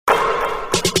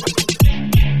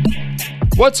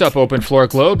What's up, Open Floor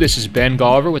Globe? This is Ben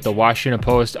Golliver with the Washington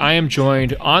Post. I am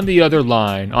joined on the other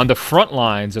line, on the front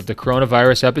lines of the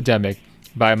coronavirus epidemic,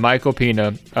 by Michael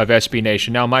Pina of SB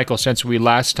Nation. Now, Michael, since we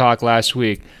last talked last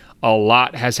week, a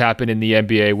lot has happened in the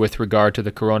NBA with regard to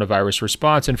the coronavirus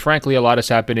response, and frankly, a lot has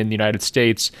happened in the United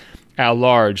States at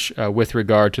large with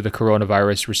regard to the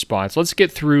coronavirus response. Let's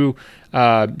get through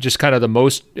just kind of the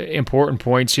most important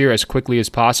points here as quickly as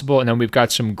possible, and then we've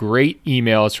got some great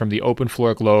emails from the Open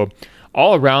Floor Globe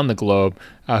all around the globe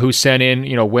who sent in,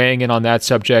 weighing in on that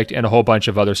subject and a whole bunch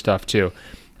of other stuff too.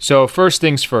 So first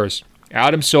things first,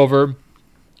 Adam Silver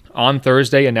on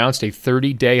Thursday announced a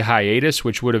 30-day hiatus,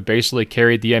 which would have basically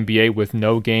carried the NBA with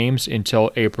no games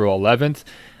until April 11th.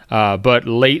 But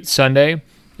late Sunday,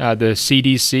 the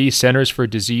CDC, Centers for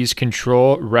Disease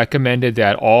Control, recommended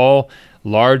that all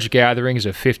large gatherings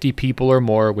of 50 people or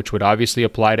more, which would obviously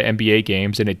apply to NBA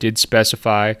games, and it did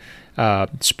specify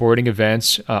sporting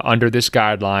events under this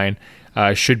guideline,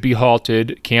 should be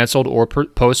halted, canceled, or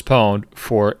postponed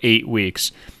for 8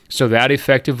 weeks. So that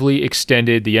effectively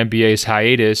extended the NBA's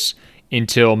hiatus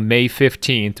until May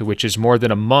 15th, which is more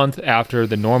than a month after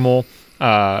the normal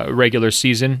regular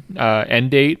season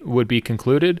end date would be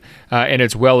concluded, and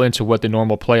it's well into what the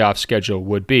normal playoff schedule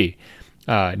would be.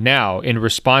 Now, in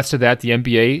response to that, the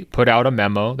NBA put out a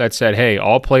memo that said, hey,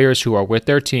 all players who are with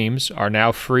their teams are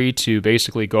now free to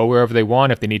basically go wherever they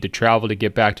want. If they need to travel to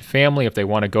get back to family, if they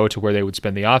want to go to where they would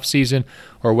spend the off season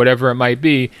or whatever it might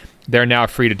be, they're now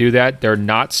free to do that. They're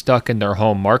not stuck in their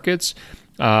home markets.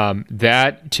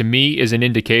 That, to me, is an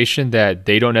indication that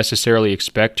they don't necessarily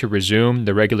expect to resume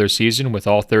the regular season with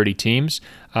all 30 teams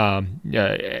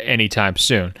anytime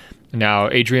soon. Now,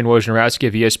 Adrian Wojnarowski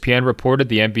of ESPN reported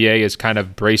the NBA is kind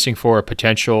of bracing for a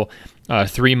potential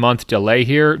 3-month delay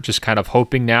here, just kind of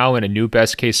hoping now in a new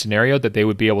best-case scenario that they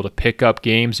would be able to pick up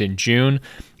games in June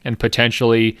and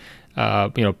potentially,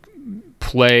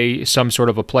 play some sort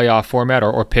of a playoff format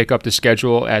or pick up the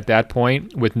schedule at that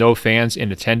point with no fans in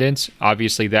attendance.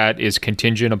 Obviously, that is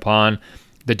contingent upon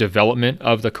the development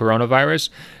of the coronavirus.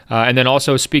 And then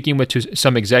also speaking with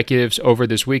some executives over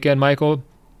this weekend, Michael,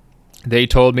 they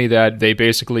told me that they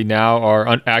basically now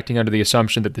are acting under the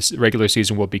assumption that this regular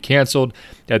season will be canceled,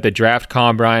 that the draft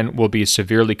combine will be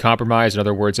severely compromised. In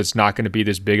other words, it's not going to be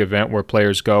this big event where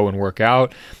players go and work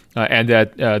out, and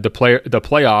that the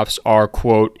playoffs are,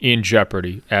 quote, in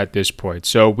jeopardy at this point.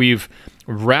 So we've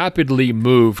rapidly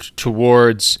moved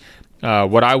towards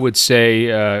what I would say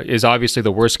is obviously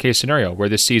the worst case scenario, where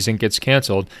this season gets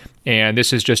canceled. And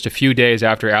this is just a few days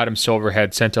after Adam Silver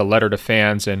had sent a letter to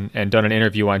fans and done an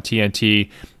interview on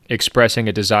TNT expressing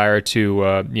a desire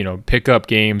to pick up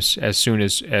games as soon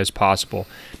as possible.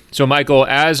 So, Michael,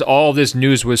 as all this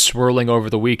news was swirling over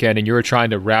the weekend and you were trying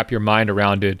to wrap your mind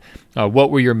around it, what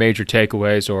were your major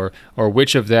takeaways, or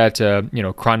which of that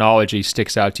chronology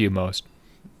sticks out to you most?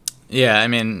 Yeah, I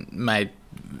mean, my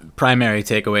primary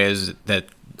takeaway is that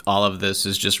all of this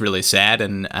is just really sad,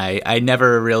 and I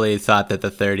never really thought that the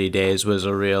 30 days was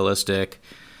a realistic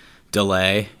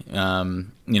delay.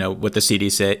 What the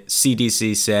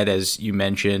CDC said, as you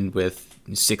mentioned, with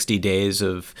 60 days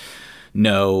of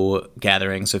no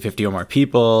gatherings of 50 or more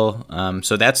people.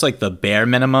 So that's like the bare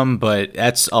minimum, but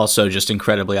that's also just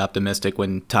incredibly optimistic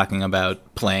when talking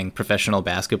about playing professional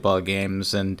basketball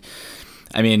games. And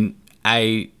I mean,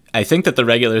 I think that the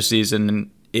regular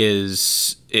season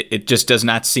it just does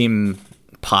not seem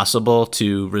possible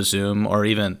to resume or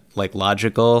even like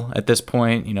logical at this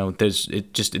point.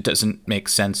 It doesn't make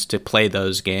sense to play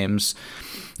those games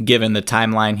given the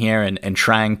timeline here and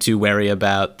trying to worry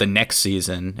about the next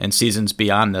season and seasons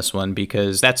beyond this one,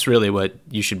 because that's really what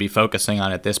you should be focusing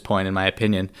on at this point, in my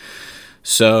opinion.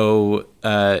 So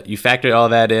you factor all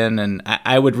that in, and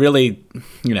I would really,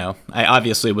 I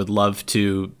obviously would love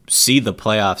to see the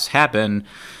playoffs happen.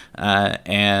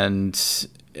 And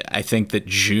I think that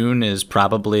June is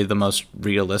probably the most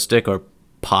realistic or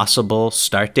possible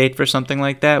start date for something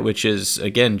like that, which is,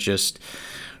 again, just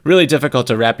really difficult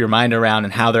to wrap your mind around,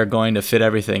 and how they're going to fit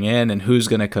everything in and who's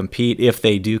going to compete, if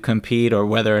they do compete, or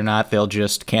whether or not they'll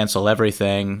just cancel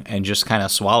everything and just kind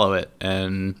of swallow it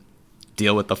and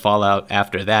deal with the fallout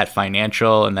after that,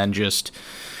 financial, and then just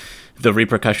the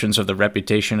repercussions of the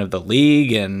reputation of the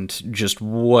league and just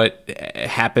what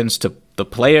happens to the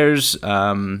players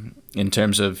in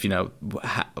terms of,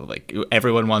 like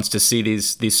everyone wants to see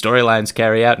these storylines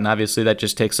carry out. And obviously that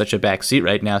just takes such a back seat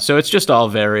right now. So it's just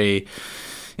all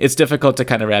it's difficult to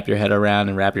kind of wrap your head around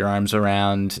and wrap your arms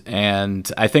around.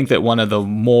 And I think that one of the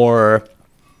more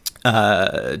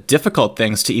difficult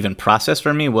things to even process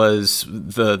for me was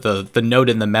the note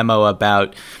in the memo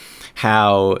about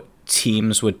how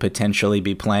teams would potentially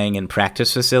be playing in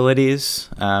practice facilities.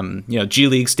 G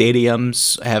League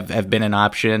stadiums have been an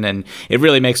option, and it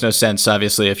really makes no sense,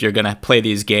 obviously, if you're going to play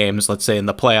these games, let's say in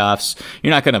the playoffs,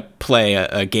 you're not going to play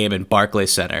a game in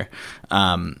Barclays Center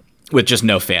with just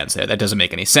no fans there. That doesn't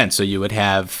make any sense. So you would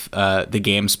have the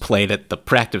games played at the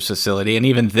practice facility, and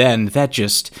even then, it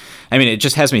just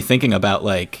has me thinking about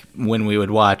like when we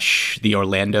would watch the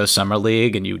Orlando Summer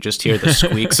League, and you just hear the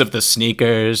squeaks of the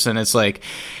sneakers, and it's like,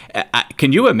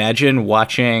 can you imagine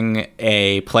watching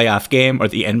a playoff game or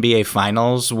the NBA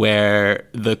Finals where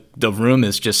the room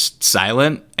is just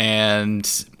silent,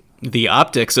 and the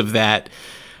optics of that?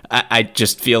 I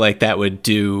just feel like that would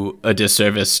do a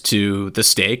disservice to the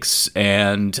stakes,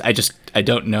 and I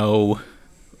don't know.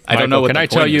 I don't know what the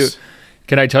point is.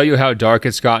 Can I tell you how dark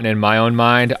it's gotten in my own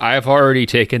mind? I've already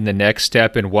taken the next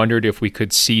step and wondered if we could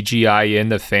CGI in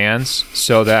the fans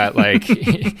so that like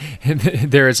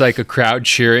there is like a crowd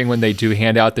cheering when they do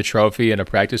hand out the trophy in a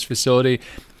practice facility.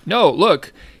 No,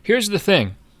 look, here's the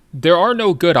thing. There are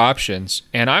no good options,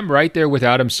 and I'm right there with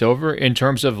Adam Silver in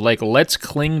terms of like, let's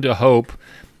cling to hope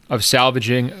of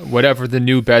salvaging whatever the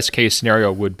new best case scenario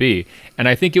would be. And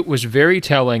I think it was very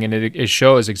telling, and it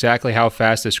shows exactly how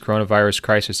fast this coronavirus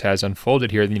crisis has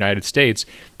unfolded here in the United States,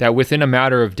 that within a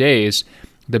matter of days,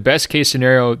 the best case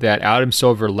scenario that Adam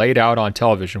Silver laid out on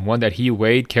television, one that he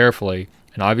weighed carefully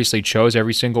and obviously chose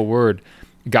every single word,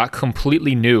 got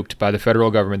completely nuked by the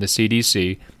federal government, the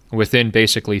CDC, within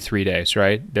basically 3 days,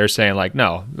 right? They're saying like,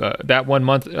 no, that 1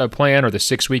 month plan or the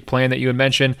 6 week plan that you had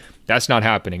mentioned, that's not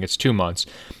happening. It's 2 months.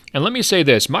 And let me say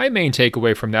this, my main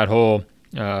takeaway from that whole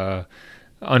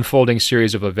unfolding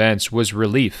series of events was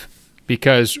relief.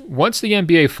 Because once the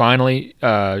NBA finally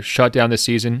shut down the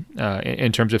season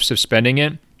in terms of suspending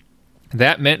it,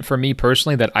 that meant for me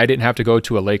personally that I didn't have to go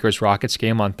to a Lakers-Rockets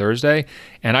game on Thursday,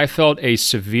 and I felt a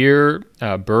severe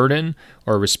burden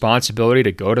or responsibility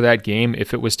to go to that game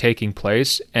if it was taking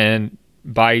place. And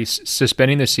by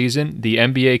suspending the season, the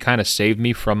NBA kind of saved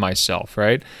me from myself,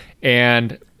 right?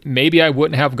 And maybe I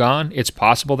wouldn't have gone. It's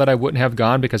possible that I wouldn't have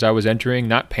gone because I was entering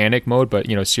not panic mode, but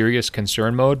serious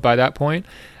concern mode by that point.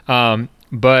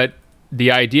 But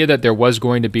the idea that there was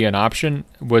going to be an option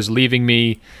was leaving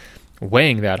me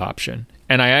weighing that option.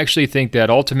 And I actually think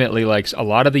that ultimately, like, a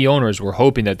lot of the owners were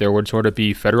hoping that there would sort of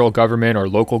be federal government or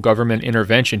local government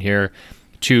intervention here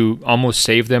to almost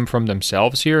save them from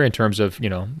themselves here in terms of,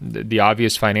 the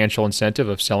obvious financial incentive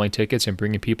of selling tickets and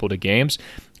bringing people to games.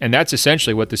 And that's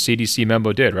essentially what the CDC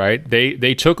memo did, right?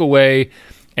 They took away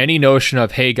any notion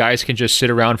of, hey, guys can just sit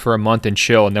around for a month and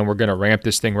chill, and then we're going to ramp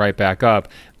this thing right back up.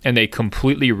 And they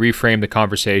completely reframed the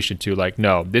conversation to like,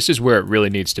 no, this is where it really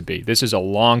needs to be. This is a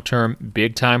long-term,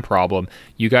 big-time problem.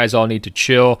 You guys all need to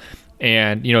chill.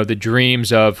 And, the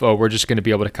dreams of, oh, we're just going to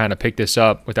be able to kind of pick this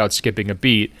up without skipping a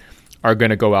beat are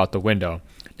going to go out the window.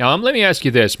 Now, let me ask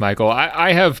you this, Michael.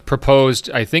 I have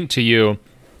proposed, I think, to you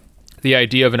the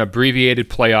idea of an abbreviated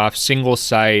playoff, single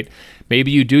site.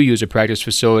 Maybe you do use a practice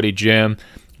facility gym,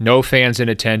 no fans in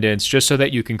attendance, just so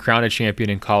that you can crown a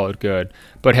champion and call it good.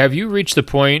 But have you reached the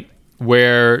point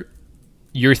where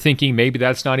you're thinking maybe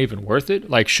that's not even worth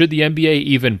it? Like, should the NBA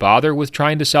even bother with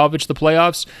trying to salvage the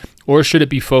playoffs? Or should it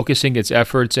be focusing its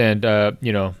efforts and,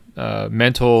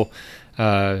 mental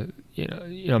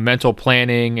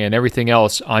planning and everything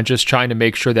else on just trying to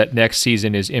make sure that next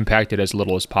season is impacted as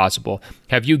little as possible?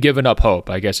 Have you given up hope,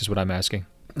 I guess is what I'm asking.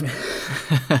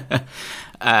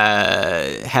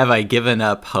 Have I given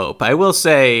up hope? I will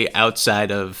say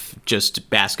outside of just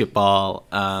basketball,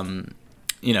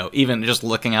 even just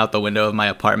looking out the window of my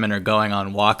apartment or going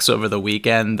on walks over the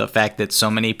weekend, the fact that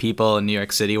so many people in New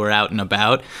York City were out and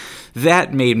about,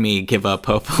 that made me give up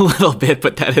hope a little bit,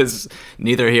 but that is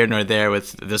neither here nor there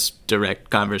with this direct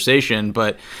conversation.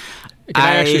 But Can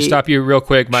I actually stop you real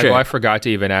quick, Michael? Sure. I forgot to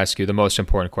even ask you the most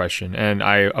important question, and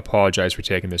I apologize for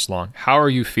taking this long. How are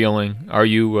you feeling? Are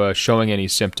you showing any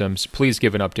symptoms? Please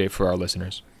give an update for our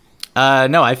listeners.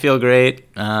 No, I feel great.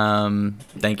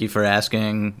 Thank you for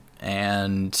asking.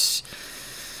 And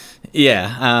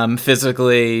yeah,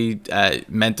 physically,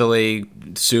 mentally,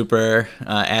 super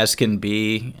as can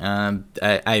be.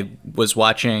 I was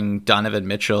watching Donovan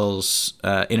Mitchell's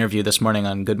interview this morning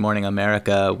on Good Morning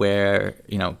America, where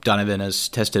Donovan has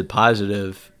tested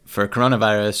positive for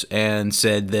coronavirus and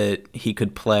said that he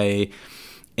could play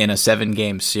in a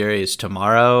 7-game series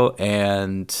tomorrow,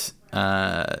 and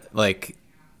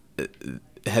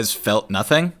has felt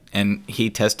nothing. And he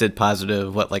tested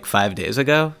positive 5 days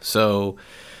ago. So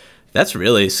that's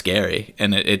really scary,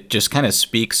 and it just kind of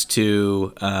speaks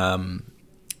to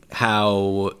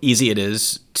how easy it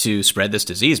is to spread this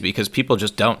disease because people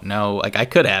just don't know. Like, I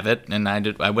could have it and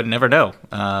I would never know.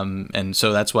 And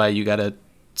so that's why you got to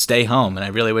stay home. And I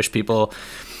really wish people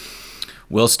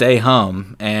will stay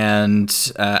home. And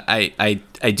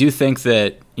I do think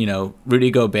that,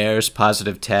 Rudy Gobert's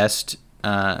positive test,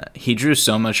 he drew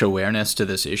so much awareness to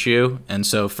this issue. And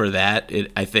so for that,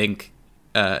 I think,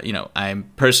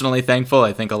 I'm personally thankful.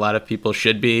 I think a lot of people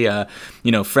should be.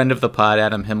 Friend of the pod,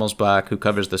 Adam Himmelsbach, who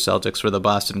covers the Celtics for the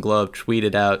Boston Globe,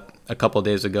 tweeted out a couple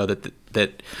days ago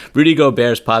that Rudy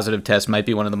Gobert's positive test might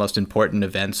be one of the most important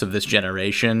events of this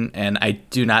generation, and I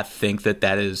do not think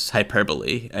that is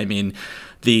hyperbole. I mean,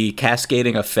 the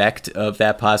cascading effect of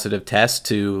that positive test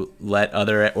to let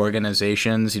other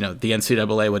organizations, the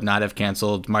NCAA would not have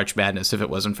canceled March Madness if it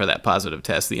wasn't for that positive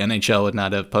test. The NHL would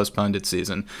not have postponed its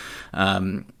season.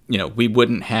 We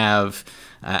wouldn't have,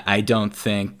 I don't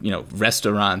think,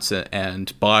 restaurants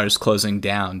and bars closing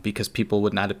down because people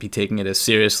would not be taking it as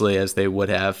seriously as they would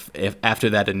have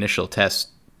after that initial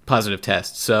positive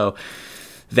test. So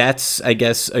that's, I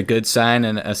guess, a good sign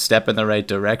and a step in the right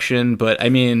direction. But I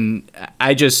mean,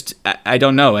 I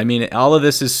don't know. I mean, all of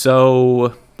this is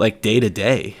so like day to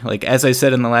day. Like, as I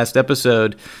said in the last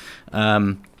episode,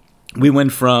 we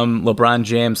went from LeBron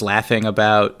James laughing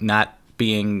about not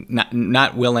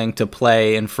willing to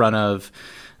play in front of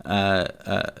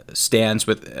stands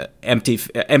with empty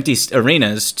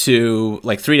arenas to,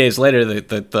 like, 3 days later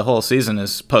the whole season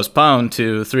is postponed,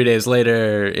 to 3 days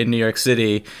later in New York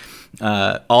City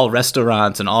all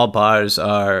restaurants and all bars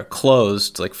are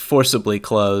closed, like forcibly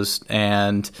closed,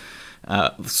 and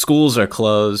schools are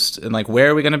closed. And like,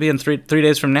 where are we going to be in three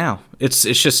days from now? It's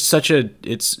just such a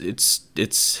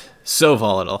it's so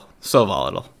volatile.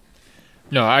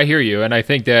 No, I hear you. And I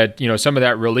think that, some of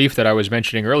that relief that I was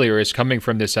mentioning earlier is coming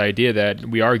from this idea that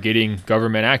we are getting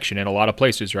government action in a lot of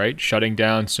places, right? Shutting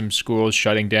down some schools,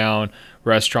 shutting down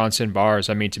restaurants and bars.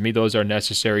 I mean, to me, those are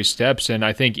necessary steps. And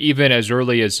I think even as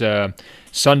early as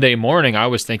Sunday morning, I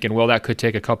was thinking, well, that could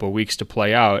take a couple of weeks to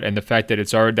play out. And the fact that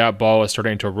that ball is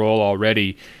starting to roll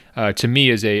already, to me,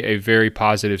 is a very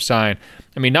positive sign.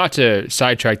 I mean, not to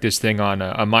sidetrack this thing on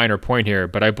a minor point here,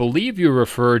 but I believe you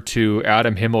referred to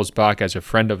Adam Himmelsbach as a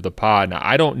friend of the pod. Now,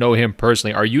 I don't know him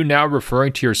personally. Are you now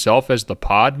referring to yourself as the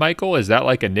pod, Michael? Is that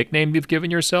like a nickname you've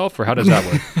given yourself, or how does that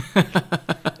work?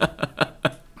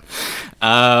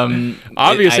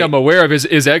 Obviously, I'm aware of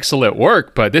his excellent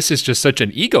work, but this is just such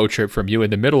an ego trip from you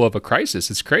in the middle of a crisis.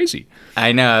 It's crazy.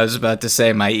 I know. I was about to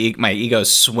say my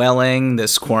ego's swelling.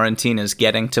 This quarantine is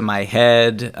getting to my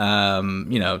head.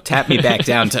 Tap me back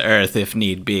down to earth if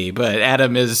need be. But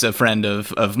Adam is a friend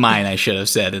of mine, I should have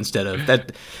said, instead of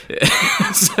that.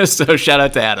 So shout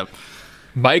out to Adam.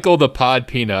 Michael the Pod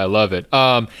Pina. I love it.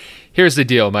 Here's the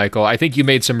deal, Michael. I think you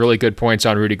made some really good points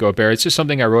on Rudy Gobert. It's just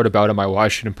something I wrote about in my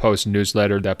Washington Post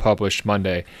newsletter that published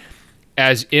Monday.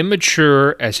 As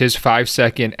immature as his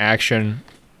 5-second action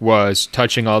was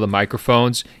touching all the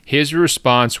microphones, his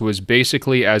response was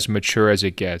basically as mature as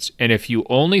it gets. And if you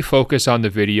only focus on the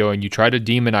video and you try to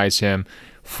demonize him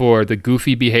for the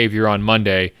goofy behavior on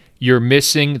Monday, you're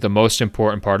missing the most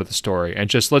important part of the story. And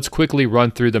just let's quickly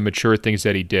run through the mature things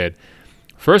that he did.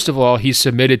 First of all, he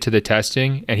submitted to the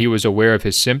testing and he was aware of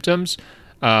his symptoms,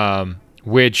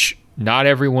 which not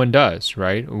everyone does,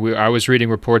 right? I was reading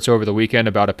reports over the weekend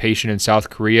about a patient in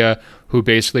South Korea who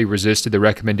basically resisted the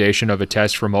recommendation of a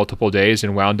test for multiple days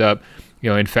and wound up,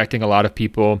 infecting a lot of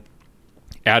people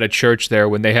at a church there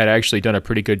when they had actually done a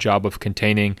pretty good job of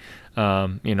containing,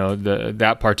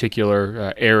 that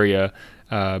particular area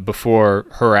before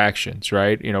her actions,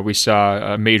 right? We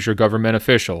saw a major government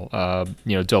official,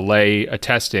 delay a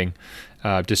testing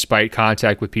despite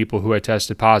contact with people who had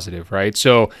tested positive, right?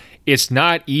 So it's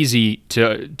not easy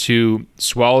to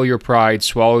swallow your pride,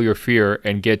 swallow your fear,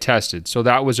 and get tested. So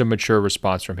that was a mature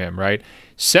response from him, right?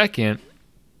 Second,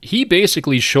 he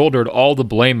basically shouldered all the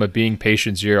blame of being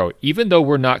patient zero, even though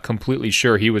we're not completely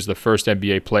sure he was the first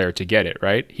NBA player to get it,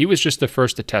 right? He was just the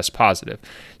first to test positive.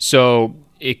 So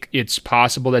it's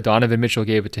possible that Donovan Mitchell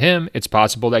gave it to him. It's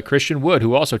possible that Christian Wood,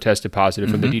 who also tested positive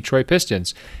from the Detroit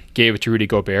Pistons, gave it to Rudy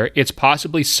Gobert. It's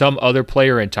possibly some other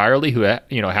player entirely who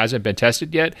hasn't been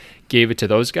tested yet gave it to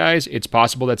those guys. It's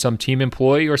possible that some team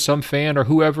employee or some fan or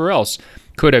whoever else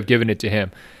could have given it to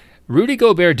him. Rudy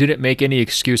Gobert didn't make any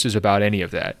excuses about any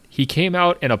of that. He came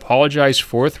out and apologized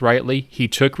forthrightly. He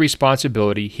took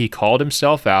responsibility. He called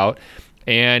himself out.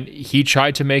 And he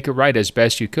tried to make it right as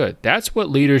best you could. That's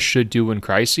what leaders should do in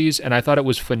crises, and I thought it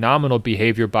was phenomenal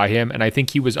behavior by him, and I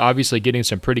think he was obviously getting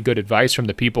some pretty good advice from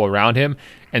the people around him,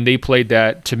 and they played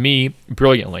that, to me,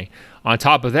 brilliantly. On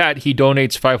top of that, he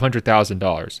donates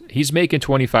 $500,000. He's making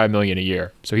 $25 million a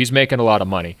year, so he's making a lot of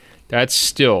money. That's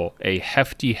still a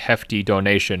hefty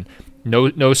donation.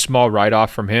 No small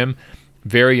write-off from him.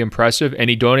 Very impressive.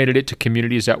 And he donated it to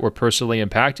communities that were personally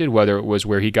impacted, whether it was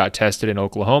where he got tested in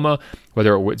Oklahoma,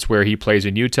 whether it's where he plays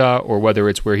in Utah, or whether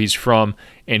it's where he's from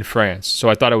in France. So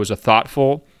I thought it was a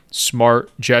thoughtful, smart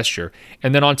gesture.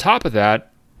 And then on top of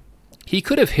that, he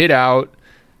could have hit out,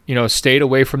 stayed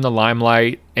away from the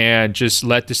limelight and just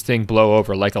let this thing blow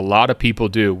over like a lot of people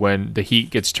do when the heat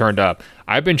gets turned up.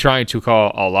 I've been trying to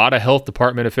call a lot of health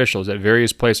department officials at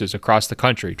various places across the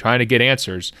country, trying to get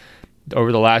answers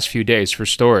over the last few days for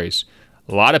stories.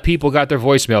 A lot of people got their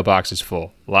voicemail boxes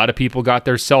full. A lot of people got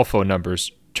their cell phone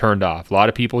numbers turned off. A lot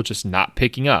of people just not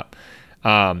picking up.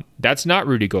 That's not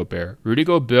Rudy Gobert. Rudy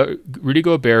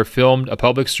Gobert filmed a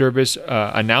public service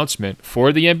announcement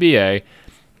for the NBA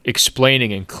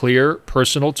explaining in clear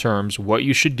personal terms what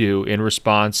you should do in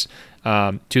response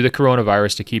to the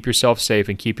coronavirus to keep yourself safe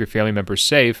and keep your family members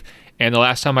safe. And the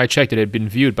last time I checked, it had been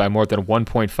viewed by more than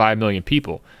 1.5 million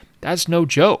people. That's no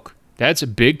joke. That's a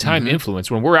big-time influence.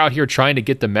 When we're out here trying to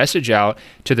get the message out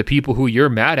to the people who you're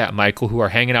mad at, Michael, who are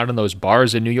hanging out in those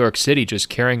bars in New York City just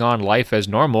carrying on life as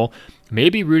normal,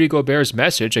 maybe Rudy Gobert's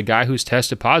message, a guy who's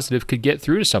tested positive, could get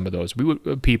through to some of those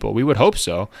people. We would hope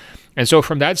so. And so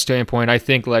from that standpoint, I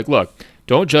think, look,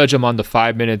 don't judge him on the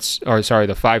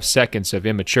 5 seconds of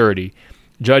immaturity.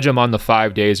 Judge him on the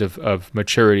 5 days of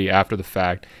maturity after the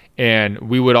fact. And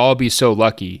we would all be so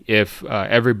lucky if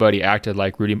everybody acted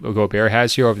like Rudy Gobert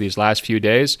has here over these last few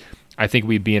days. I think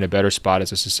we'd be in a better spot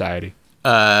as a society.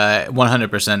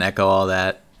 100% echo all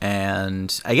that.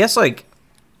 And I guess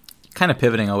kind of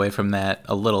pivoting away from that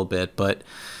a little bit, but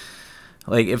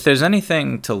if there's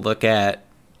anything to look at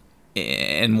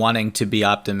and wanting to be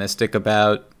optimistic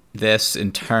about this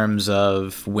in terms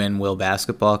of when will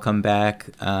basketball come back,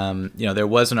 there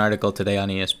was an article today on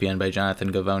ESPN by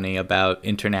Jonathan Gavoni about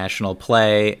international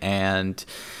play, and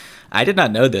I did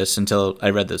not know this until I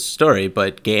read this story,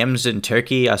 but games in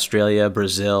Turkey, Australia,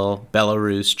 Brazil,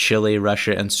 Belarus, Chile,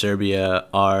 Russia, and Serbia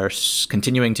are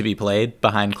continuing to be played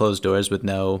behind closed doors with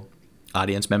no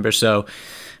audience members. So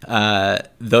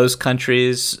those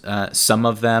countries, some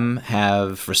of them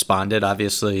have responded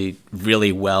obviously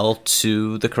really well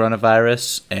to the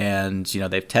coronavirus, and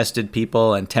they've tested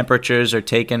people, and temperatures are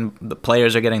taken. The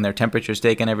players are getting their temperatures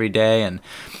taken every day, and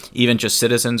even just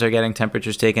citizens are getting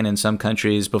temperatures taken in some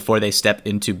countries before they step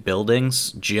into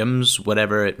buildings, gyms,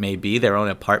 whatever it may be, their own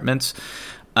apartments,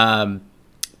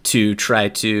 to try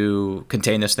to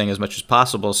contain this thing as much as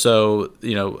possible. So,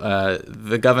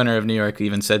 the governor of New York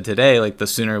even said today, the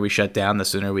sooner we shut down, the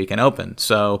sooner we can open.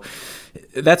 So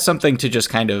that's something to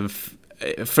just kind of,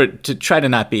 to try to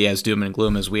not be as doom and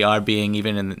gloom as we are being,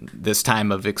 even in this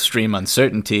time of extreme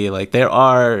uncertainty. It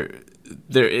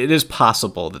is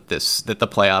possible that the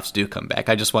playoffs do come back.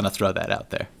 I just want to throw that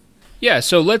out there. Yeah.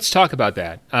 So let's talk about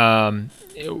that.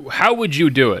 How would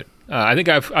you do it? I think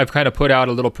I've kind of put out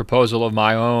a little proposal of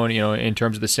my own, in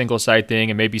terms of the single site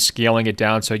thing and maybe scaling it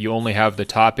down so you only have the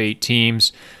top 8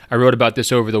 teams. I wrote about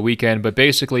this over the weekend, but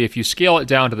basically if you scale it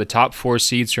down to the top 4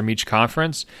 seeds from each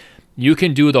conference, you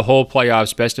can do the whole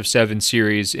playoffs best of 7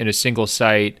 series in a single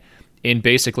site in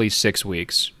basically 6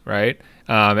 weeks, right?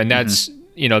 And that's,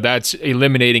 that's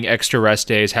eliminating extra rest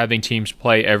days, having teams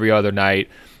play every other night,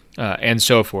 and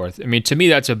so forth. I mean, to me,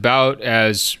 that's about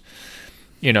as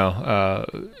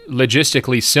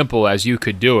logistically simple as you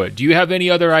could do it. Do you have any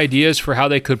other ideas for how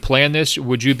they could plan this?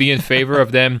 Would you be in favor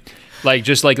of them,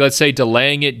 let's say,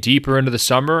 delaying it deeper into the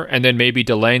summer and then maybe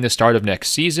delaying the start of next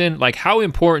season? How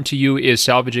important to you is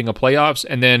salvaging a playoffs?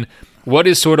 And then what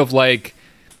is sort of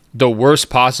the worst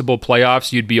possible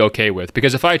playoffs you'd be okay with?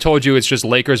 Because if I told you it's just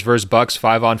Lakers versus Bucks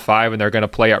 5-on-5 and they're going to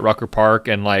play at Rucker Park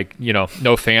and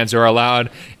no fans are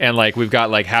allowed and we've got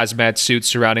hazmat suits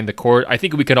surrounding the court, I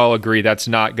think we can all agree that's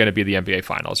not going to be the NBA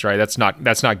Finals, right? That's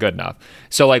not good enough.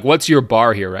 So what's your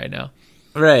bar here right now?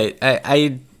 Right.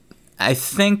 I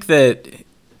think that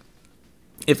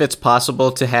if it's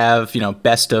possible to have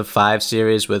best of 5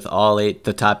 series with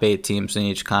the top 8 teams in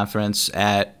each conference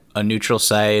at a neutral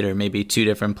site or maybe 2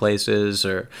 different places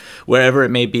or wherever it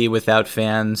may be without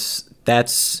fans,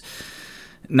 that's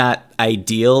not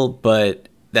ideal, but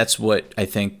that's what I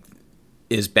think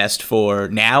is best for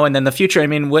now and then the future. I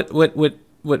mean, what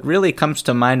really comes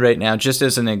to mind right now, just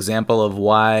as an example of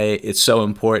why it's so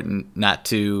important not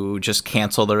to just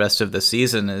cancel the rest of the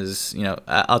season, is,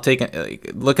 I'll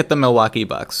look at the Milwaukee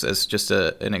Bucks as just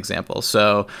an example.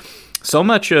 So so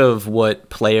much of what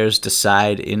players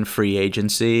decide in free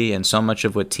agency and so much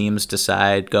of what teams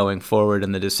decide going forward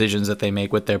and the decisions that they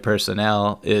make with their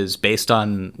personnel is based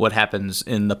on what happens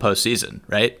in the postseason,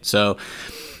 right? So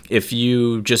if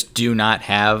you just do not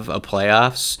have a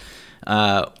playoffs,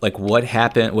 like what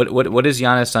happened? What does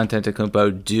Giannis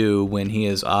Antetokounmpo do when he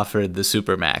is offered the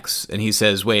supermax and he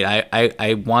says, "Wait,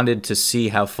 I wanted to see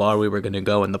how far we were going to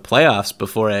go in the playoffs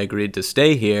before I agreed to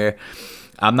stay here.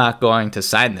 I'm not going to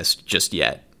sign this just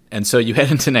yet." And so you head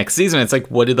into next season. It's like,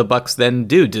 what do the Bucks then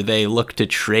do? Do they look to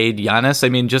trade Giannis? I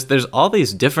mean, just there's all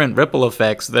these different ripple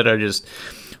effects that are just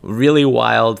really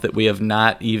wild that we have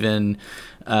not even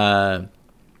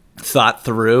thought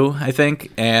through, I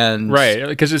think. And right,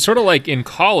 because it's sort of like in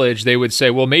college, they would say,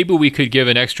 well, maybe we could give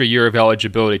an extra year of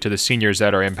eligibility to the seniors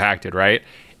that are impacted, right?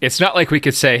 It's not like we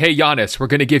could say, hey, Giannis, we're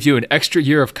going to give you an extra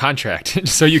year of contract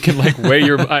so you can like weigh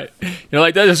your like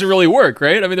that doesn't really work,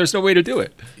 right? I mean, there's no way to do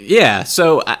it. Yeah,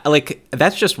 so like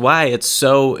that's just why it's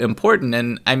so important.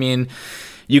 And I mean,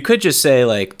 you could just say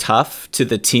like tough to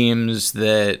the teams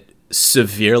that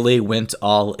severely went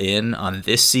all in on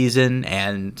this season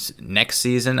and next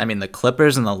season. I mean, the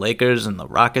Clippers and the Lakers and the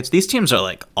Rockets, these teams are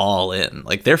like all in.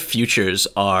 Like their futures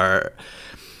are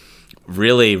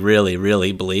really, really,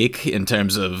 really bleak in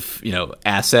terms of,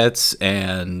 assets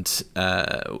and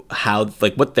how,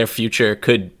 like, what their future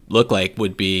could look like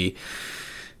would be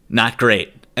not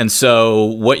great. And so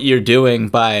what you're doing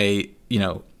by,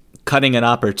 cutting an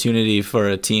opportunity for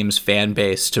a team's fan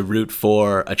base to root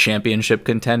for a championship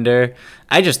contender,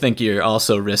 I just think you're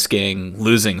also risking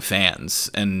losing fans.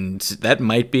 And that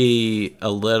might be a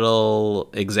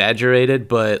little exaggerated,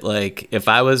 but like if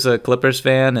I was a Clippers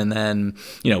fan and then,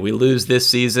 we lose this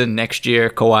season, next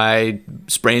year Kawhi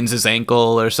sprains his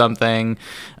ankle or something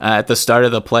at the start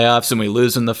of the playoffs and we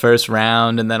lose in the first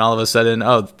round, and then all of a sudden,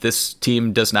 this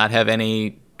team does not have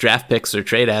any draft picks or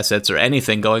trade assets or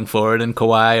anything going forward, and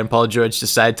Kawhi and Paul George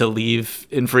decide to leave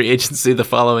in free agency the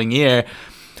following year.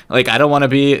 Like, I don't want to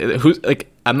be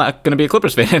I'm not going to be a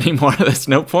Clippers fan anymore. That's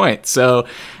no point. So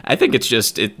I think it's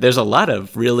just there's a lot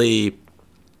of really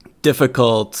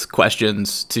difficult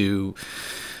questions to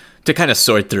kind of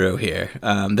sort through here.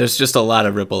 There's just a lot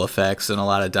of ripple effects and a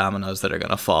lot of dominoes that are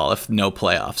going to fall if no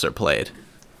playoffs are played.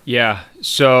 Yeah,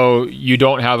 so you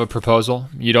don't have a proposal?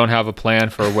 You don't have a plan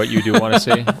for what you do want to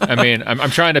see? I mean, I'm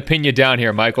trying to pin you down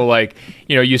here, Michael. Like,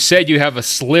 you said you have a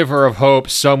sliver of hope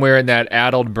somewhere in that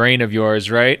addled brain of yours,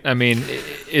 right? I mean,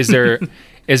 is there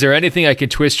anything I can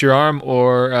twist your arm,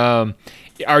 or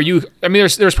are you? I mean,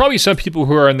 there's probably some people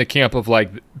who are in the camp of like,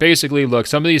 basically, look,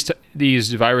 some of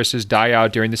these viruses die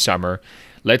out during the summer.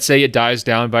 Let's say it dies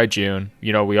down by June.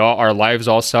 Our lives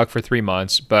all suck for 3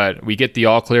 months, but we get the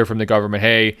all clear from the government.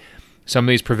 Hey, some of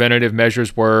these preventative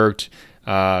measures worked.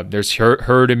 There's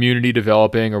herd immunity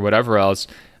developing or whatever else.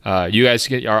 You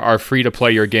guys are free to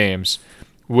play your games.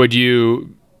 Would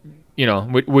you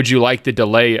like the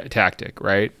delay tactic,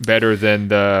 right? Better than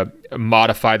the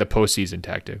modify the postseason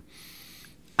tactic?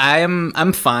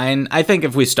 I'm fine. I think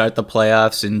if we start the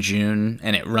playoffs in June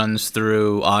and it runs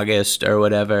through August or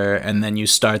whatever, and then you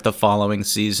start the following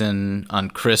season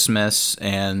on Christmas,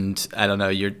 and I don't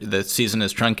know, the season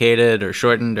is truncated or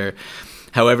shortened or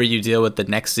however you deal with the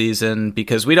next season,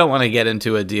 because we don't want to get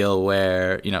into a deal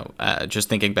where, just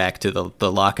thinking back to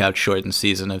the lockout shortened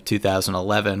season of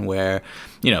 2011 where,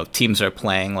 teams are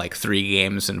playing like 3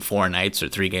 games in 4 nights or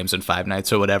 3 games in 5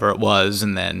 nights or whatever it was.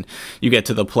 And then you get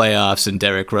to the playoffs and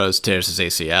Derrick Rose tears his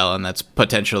ACL, and that's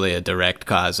potentially a direct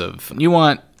cause of, you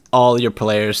want all your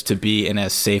players to be in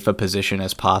as safe a position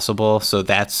as possible. So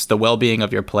that's the well-being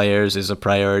of your players is a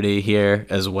priority here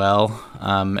as well.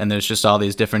 And there's just all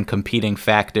these different competing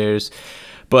factors.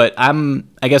 But I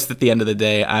guess at the end of the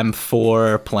day, I'm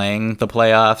for playing the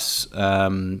playoffs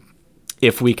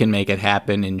if we can make it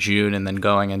happen in June and then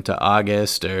going into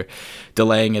August, or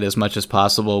delaying it as much as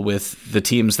possible with the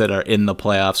teams that are in the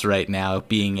playoffs right now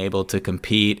being able to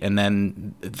compete, and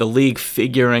then the league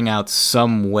figuring out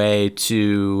some way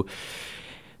to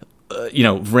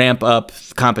ramp up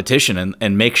competition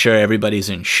and make sure everybody's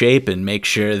in shape and make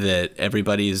sure that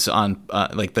everybody's on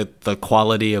the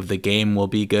quality of the game will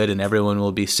be good and everyone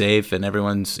will be safe and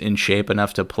everyone's in shape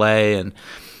enough to play. And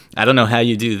I don't know how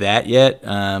you do that yet,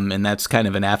 and that's kind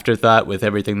of an afterthought with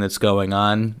everything that's going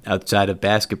on outside of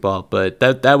basketball, but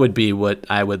that would be what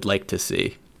I would like to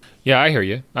see. Yeah, I hear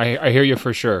you. I hear you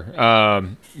for sure.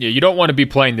 You don't want to be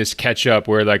playing this catch-up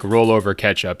where like rollover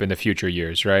catch-up in the future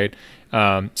years, right?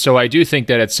 So I do think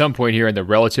that at some point here in the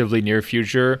relatively near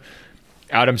future,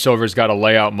 Adam Silver's got to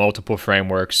lay out multiple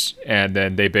frameworks, and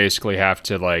then they basically have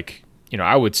to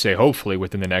I would say hopefully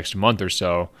within the next month or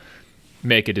so,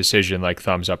 make a decision like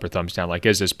thumbs up or thumbs down, like,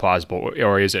 is this plausible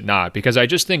or is it not? Because I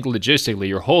just think logistically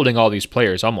you're holding all these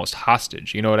players almost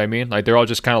hostage. You know what I mean? Like, they're all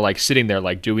just kind of like sitting there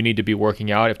like, do we need to be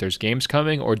working out if there's games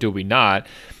coming or do we not?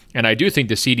 And I do think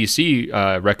the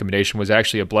CDC recommendation was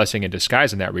actually a blessing in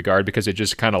disguise in that regard, because it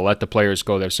just kind of let the players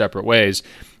go their separate ways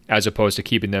as opposed to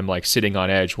keeping them like sitting on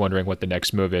edge wondering what the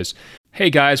next move is. Hey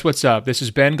guys, what's up? This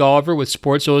is Ben Golliver with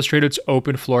Sports Illustrated's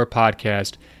Open Floor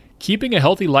podcast. Keeping a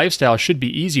healthy lifestyle should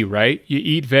be easy, right? You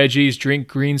eat veggies, drink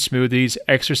green smoothies,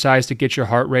 exercise to get your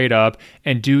heart rate up,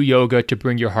 and do yoga to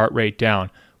bring your heart rate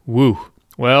down. Woo.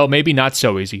 Well, maybe not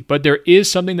so easy, but there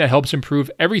is something that helps improve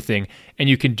everything, and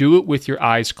you can do it with your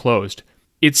eyes closed.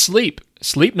 It's sleep.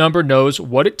 Sleep Number knows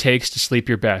what it takes to sleep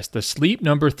your best. The Sleep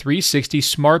Number 360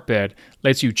 Smart Bed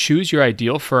lets you choose your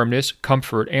ideal firmness,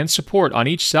 comfort, and support on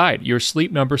each side, your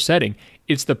Sleep Number setting.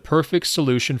 It's the perfect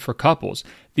solution for couples.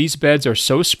 These beds are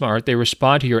so smart, they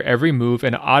respond to your every move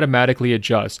and automatically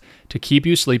adjust to keep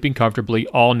you sleeping comfortably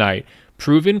all night.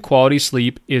 Proven quality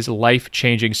sleep is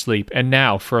life-changing sleep. And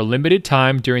now, for a limited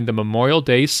time during the Memorial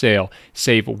Day sale,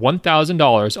 save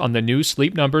 $1,000 on the new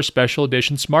Sleep Number Special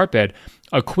Edition Smart Bed,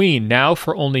 a queen, now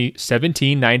for only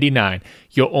 $17.99.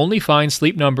 You'll only find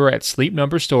Sleep Number at Sleep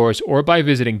Number stores or by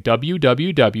visiting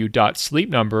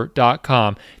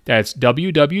www.sleepnumber.com. That's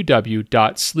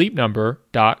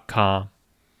www.sleepnumber.com.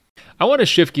 I want to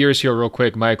shift gears here real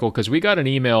quick, Michael, because we got an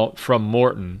email from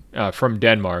Morten from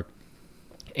Denmark.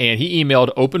 And he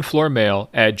emailed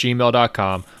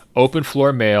openfloormail@gmail.com,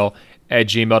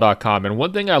 openfloormail@gmail.com. And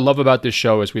one thing I love about this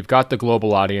show is we've got the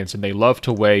global audience, and they love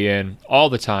to weigh in all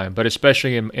the time, but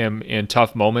especially in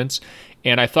tough moments.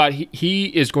 And I thought he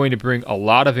is going to bring a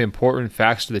lot of important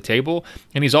facts to the table,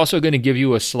 and he's also going to give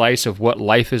you a slice of what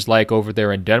life is like over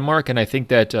there in Denmark. And I think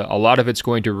that a lot of it's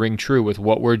going to ring true with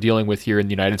what we're dealing with here in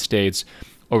the United States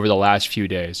over the last few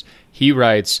days. He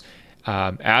writes,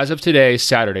 as of today,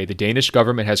 Saturday, the Danish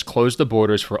government has closed the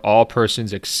borders for all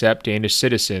persons except Danish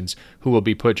citizens who will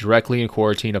be put directly in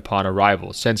quarantine upon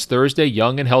arrival. Since Thursday,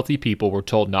 young and healthy people were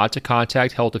told not to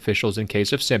contact health officials in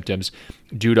case of symptoms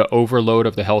due to overload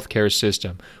of the healthcare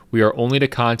system. We are only to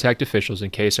contact officials in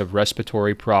case of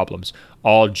respiratory problems.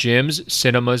 All gyms,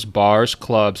 cinemas, bars,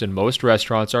 clubs, and most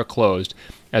restaurants are closed,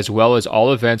 as well as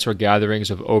all events or gatherings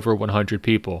of over 100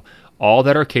 people. All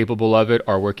that are capable of it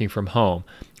are working from home.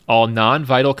 All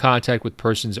non-vital contact with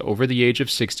persons over the age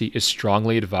of 60 is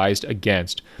strongly advised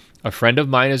against. A friend of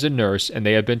mine is a nurse, and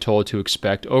they have been told to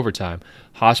expect overtime.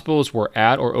 Hospitals were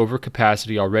at or over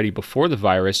capacity already before the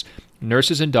virus.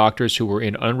 Nurses and doctors who were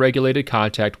in unregulated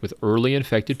contact with early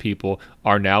infected people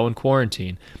are now in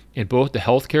quarantine. In both the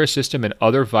healthcare system and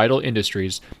other vital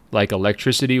industries like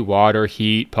electricity, water,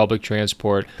 heat, public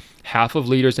transport, half of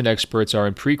leaders and experts are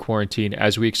in pre-quarantine,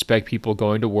 as we expect people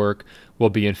going to work will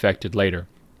be infected later.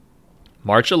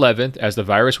 March 11th, as the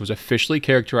virus was officially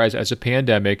characterized as a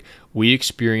pandemic, we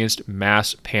experienced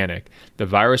mass panic. The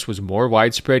virus was more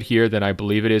widespread here than I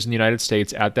believe it is in the United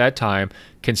States at that time,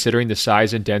 considering the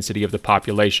size and density of the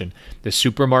population. The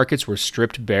supermarkets were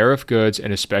stripped bare of goods,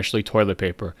 and especially toilet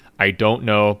paper. I don't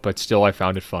know, but still I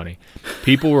found it funny.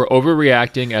 People were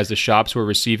overreacting as the shops were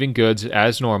receiving goods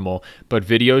as normal, but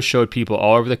videos showed people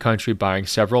all over the country buying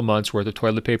several months' worth of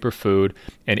toilet paper, food,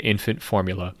 and infant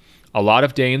formula. A lot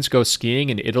of Danes go skiing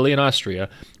in Italy and Austria,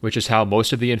 which is how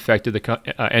most of the infected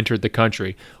entered the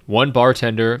country. One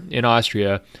bartender in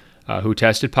Austria who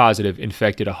tested positive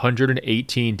infected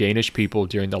 118 Danish people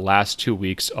during the last 2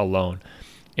 weeks alone.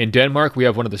 In Denmark, we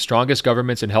have one of the strongest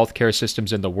governments and healthcare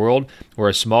systems in the world. We're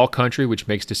a small country which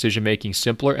makes decision-making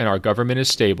simpler, and our government is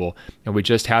stable, and we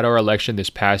just had our election this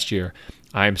past year.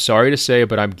 I am sorry to say,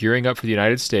 but I'm gearing up for the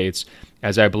United States,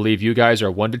 as I believe you guys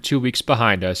are 1 to 2 weeks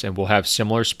behind us and will have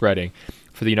similar spreading.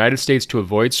 For the United States to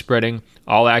avoid spreading,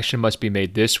 all action must be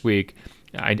made this week.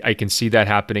 I can see that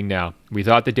happening now. We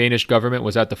thought the Danish government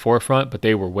was at the forefront, but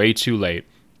they were way too late.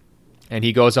 And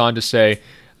he goes on to say,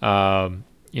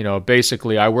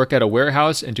 basically, I work at a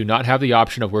warehouse and do not have the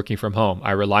option of working from home.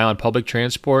 I rely on public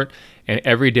transport, and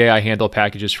every day I handle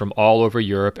packages from all over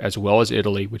Europe as well as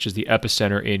Italy, which is the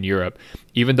epicenter in Europe.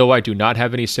 Even though I do not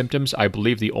have any symptoms, I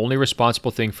believe the only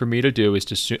responsible thing for me to do is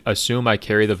to assume I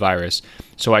carry the virus.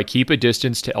 So I keep a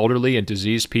distance to elderly and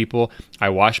diseased people. I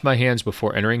wash my hands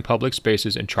before entering public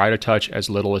spaces and try to touch as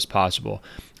little as possible.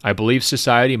 I believe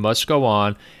society must go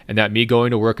on, and that me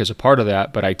going to work is a part of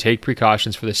that, but I take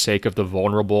precautions for the sake of the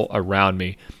vulnerable around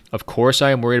me. Of course,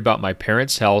 I am worried about my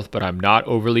parents' health, but I'm not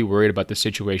overly worried about the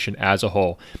situation as a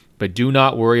whole. But do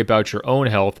not worry about your own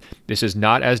health. This is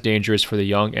not as dangerous for the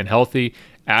young and healthy.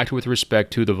 Act with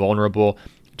respect to the vulnerable.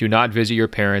 Do not visit your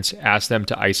parents. Ask them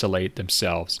to isolate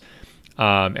themselves.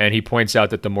 And he points out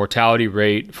that the mortality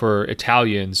rate for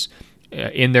Italians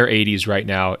in their 80s right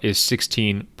now is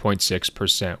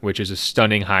 16.6%, which is a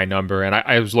stunning high number. And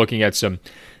I was looking at some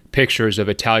pictures of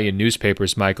Italian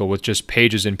newspapers, Michael, with just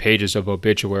pages and pages of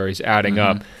obituaries adding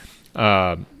up.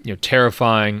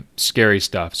 Terrifying, scary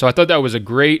stuff. So I thought that was a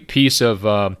great piece of,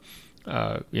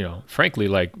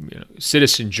 frankly,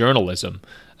 citizen journalism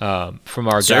from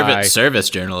our guy. Service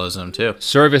journalism, too.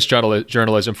 Service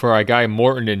journalism for our guy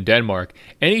Morton in Denmark.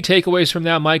 Any takeaways from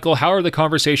that, Michael? How are the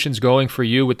conversations going for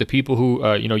you with the people who,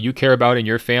 you care about in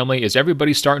your family? Is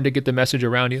everybody starting to get the message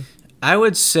around you? I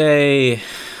would say,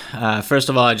 first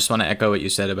of all, I just want to echo what you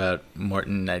said about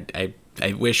Morton.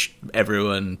 I wish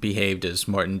everyone behaved as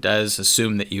Morton does.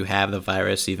 Assume that you have the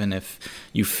virus, even if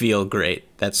you feel great.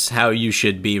 That's how you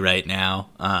should be right now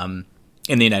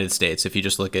in the United States. If you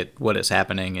just look at what is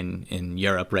happening in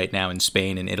Europe right now, in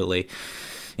Spain, in Italy,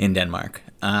 in Denmark.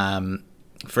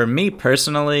 For me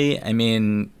personally, I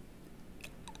mean,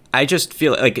 I just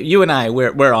feel like you and I,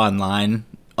 we're online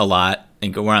a lot.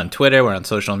 We're on Twitter, we're on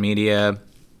social media.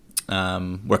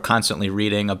 We're constantly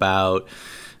reading about...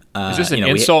 Is this an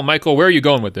insult, Michael? Where are you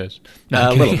going with this?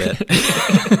 A little bit.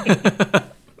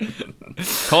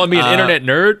 Calling me an internet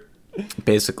nerd?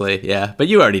 Basically, yeah. But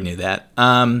you already knew that.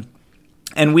 And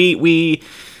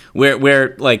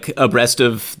we're like abreast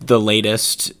of the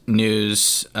latest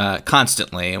news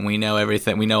constantly, and we know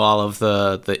everything. We know all of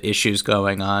the issues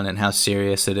going on and how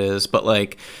serious it is. But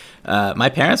my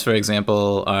parents, for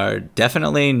example, are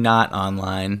definitely not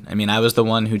online. I mean, I was the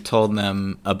one who told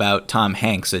them about Tom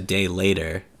Hanks a day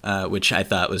later. Which I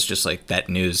thought was just that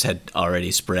news had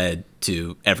already spread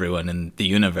to everyone in the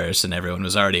universe and everyone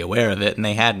was already aware of it, and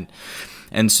they hadn't.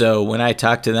 And so when I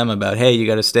talked to them about, hey, you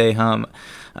got to stay home,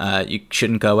 you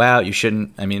shouldn't go out, you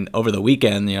shouldn't, I mean, over the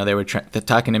weekend, they were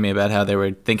talking to me about how they were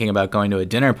thinking about going to a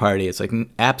dinner party. It's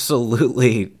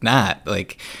absolutely not.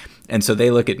 And so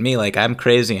they look at me like I'm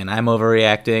crazy and I'm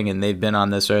overreacting, and they've been on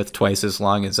this earth twice as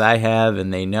long as I have,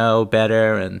 and they know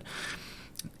better,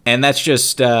 and that's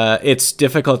just, it's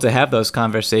difficult to have those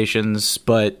conversations,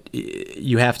 but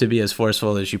you have to be as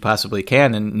forceful as you possibly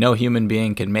can, and no human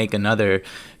being can make another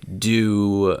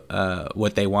do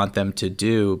what they want them to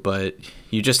do, but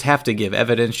you just have to give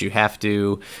evidence. You have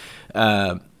to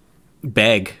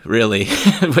beg, really,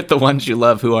 with the ones you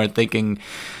love who aren't thinking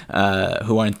about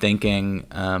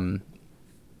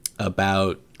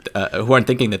who aren't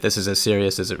thinking that this is as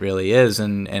serious as it really is,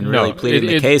 and really pleading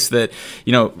the case that,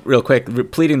 real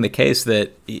quick, pleading the case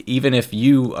that even if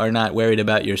you are not worried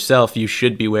about yourself, you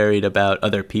should be worried about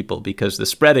other people, because the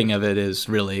spreading of it is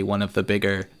really one of the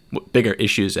bigger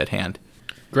issues at hand.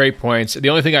 Great points. The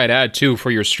only thing I'd add, too, for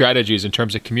your strategies in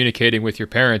terms of communicating with your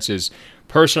parents is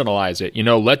personalize it.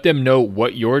 Let them know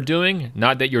what you're doing,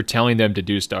 not that you're telling them to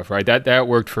do stuff, right? That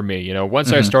worked for me.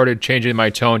 Once I started changing my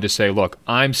tone to say, look,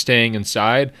 I'm staying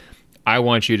inside, I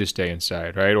want you to stay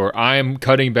inside, right? Or I'm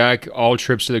cutting back all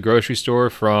trips to the grocery store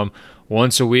from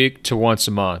once a week to once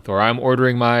a month, or I'm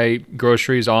ordering my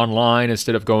groceries online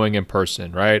instead of going in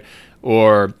person, right?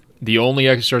 Or the only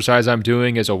exercise I'm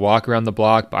doing is a walk around the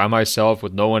block by myself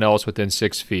with no one else within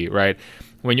 6 feet, right?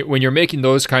 When you're making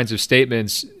those kinds of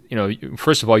statements,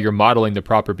 first of all, you're modeling the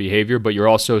proper behavior, but you're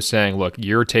also saying, look,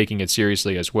 you're taking it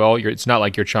seriously as well. It's not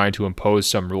like you're trying to impose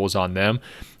some rules on them.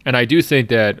 And I do think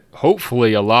that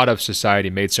hopefully a lot of society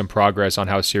made some progress on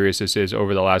how serious this is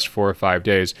over the last 4 or 5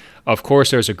 days. Of course,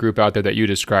 there's a group out there that you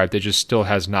described that just still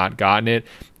has not gotten it.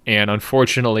 And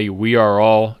unfortunately, we are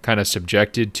all kind of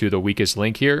subjected to the weakest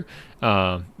link here,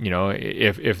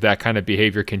 if that kind of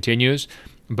behavior continues.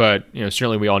 But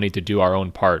certainly we all need to do our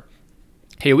own part.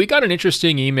 Hey, we got an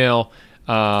interesting email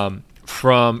from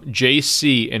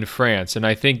JC in France, and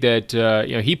I think that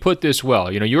he put this well.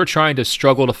 You were trying to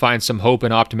struggle to find some hope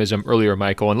and optimism earlier,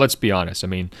 Michael, and let's be honest. I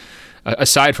mean,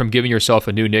 aside from giving yourself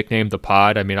a new nickname, The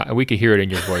Pod, I mean, we could hear it in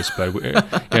your voice, but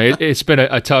it's been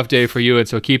a tough day for you, and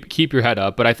so keep your head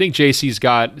up. But I think JC's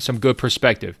got some good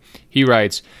perspective. He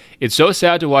writes, "It's so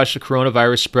sad to watch the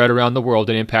coronavirus spread around the world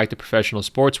and impact the professional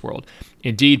sports world.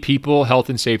 Indeed, people, health,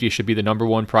 and safety should be the number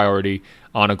one priority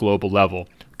on a global level.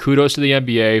 Kudos to the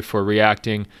NBA for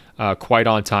reacting quite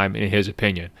on time, in his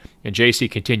opinion." And JC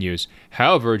continues,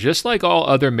 "However, just like all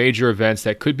other major events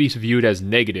that could be viewed as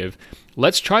negative,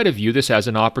 let's try to view this as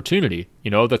an opportunity.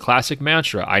 The classic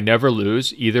mantra, I never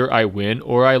lose, either I win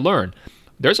or I learn.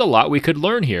 There's a lot we could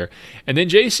learn here." And then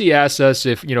JC asks us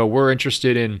if, we're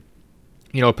interested in,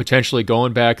 potentially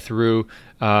going back through,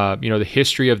 the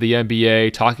history of the NBA,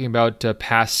 talking about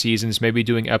past seasons, maybe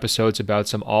doing episodes about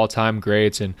some all-time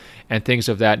greats and things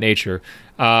of that nature.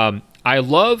 I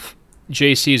love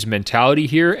JC's mentality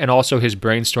here and also his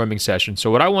brainstorming session.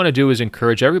 So what I want to do is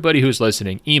encourage everybody who's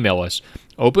listening, email us,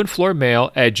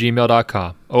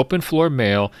 openfloormail@gmail.com,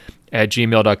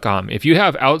 openfloormail@gmail.com. If you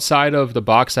have outside of the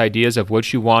box ideas of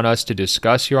what you want us to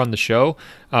discuss here on the show,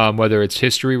 whether it's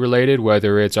history related,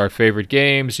 whether it's our favorite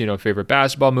games, favorite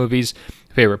basketball movies,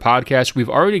 favorite podcasts, we've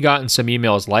already gotten some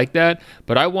emails like that,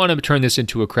 but I want to turn this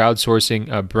into a crowdsourcing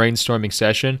brainstorming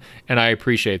session, and I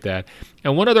appreciate that.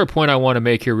 And one other point I want to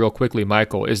make here real quickly,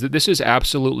 Michael, is that this is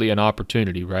absolutely an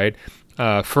opportunity, right?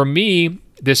 For me,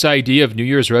 this idea of New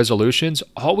Year's resolutions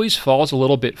always falls a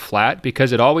little bit flat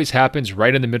because it always happens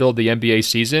right in the middle of the NBA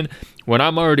season when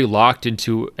I'm already locked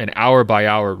into an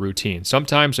hour-by-hour routine,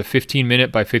 sometimes a 15-minute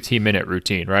by 15-minute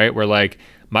routine, right? Where like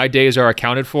my days are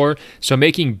accounted for, so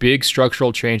making big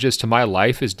structural changes to my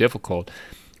life is difficult.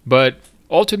 But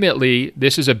ultimately,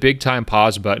 this is a big-time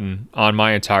pause button on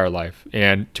my entire life.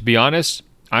 And to be honest,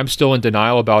 I'm still in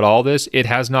denial about all this. It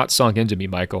has not sunk into me,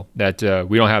 Michael, that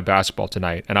we don't have basketball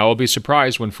tonight. And I will be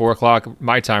surprised when 4 o'clock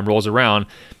my time rolls around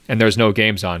and there's no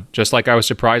games on. Just like I was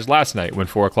surprised last night when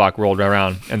 4 o'clock rolled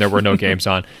around and there were no games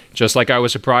on. Just like I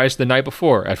was surprised the night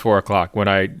before at 4 o'clock when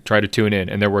I tried to tune in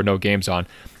and there were no games on.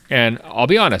 And I'll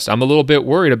be honest, I'm a little bit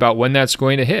worried about when that's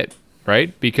going to hit,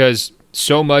 right? Because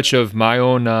so much of my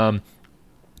own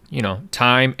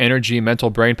time, energy, mental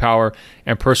brain power,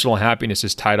 and personal happiness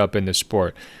is tied up in this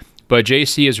sport. But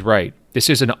JC is right. This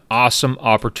is an awesome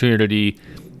opportunity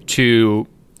to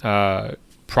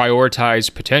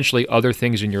prioritize potentially other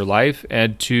things in your life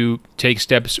and to take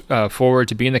steps forward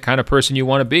to being the kind of person you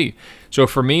want to be. So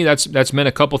for me, that's meant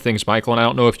a couple things, Michael, and I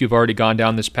don't know if you've already gone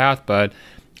down this path, but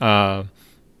I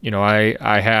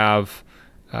have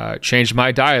changed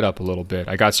my diet up a little bit.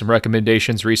 I got some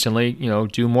recommendations recently,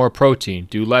 do more protein,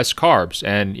 do less carbs.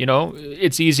 And,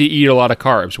 it's easy to eat a lot of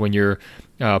carbs when you're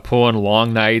pulling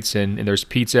long nights and there's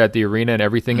pizza at the arena and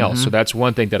everything else. So that's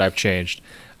one thing that I've changed.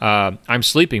 I'm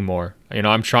sleeping more.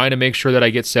 I'm trying to make sure that I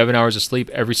get 7 hours of sleep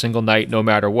every single night, no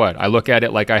matter what. I look at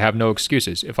it like I have no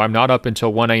excuses. If I'm not up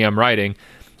until 1 a.m. writing,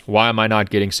 why am I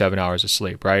not getting 7 hours of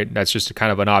sleep, right? That's just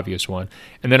kind of an obvious one.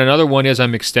 And then another one is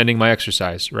I'm extending my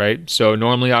exercise, right? So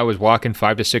normally I was walking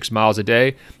 5 to 6 miles a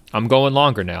day. I'm going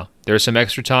longer now. There's some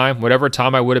extra time, whatever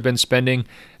time I would have been spending,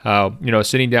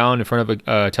 sitting down in front of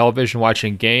a television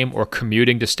watching a game or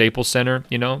commuting to Staples Center,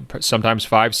 sometimes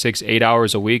 5, 6, 8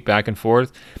 hours a week back and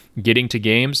forth, getting to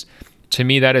games. To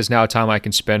me, that is now time I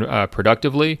can spend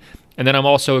productively. And then I'm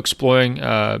also exploring,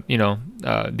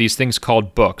 these things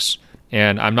called books.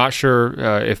 And I'm not sure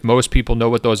if most people know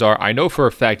what those are. I know for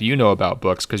a fact you know about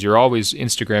books because you're always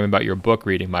Instagramming about your book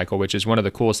reading, Michael, which is one of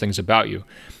the coolest things about you.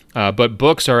 But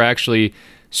books are actually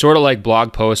sort of like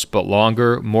blog posts, but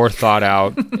longer, more thought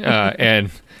out,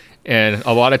 and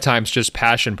a lot of times just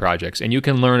passion projects. And you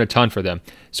can learn a ton for them.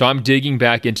 So I'm digging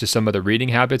back into some of the reading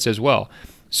habits as well.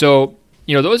 So,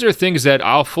 those are things that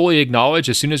I'll fully acknowledge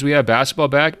as soon as we have basketball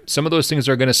back. Some of those things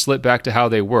are going to slip back to how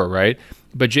they were, right?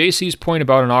 But JC's point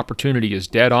about an opportunity is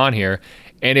dead on here.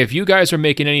 And if you guys are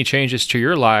making any changes to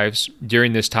your lives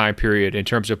during this time period in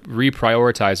terms of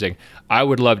reprioritizing, I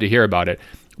would love to hear about it.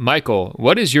 Michael,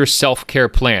 what is your self-care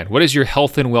plan? What does your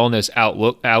health and wellness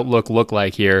outlook look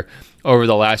like here over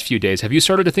the last few days? Have you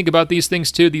started to think about these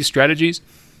things too, these strategies?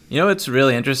 What's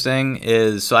really interesting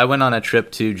is, so I went on a trip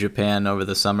to Japan over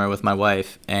the summer with my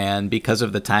wife, and because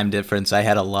of the time difference, I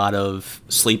had a lot of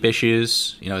sleep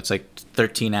issues. It's like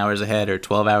 13 hours ahead or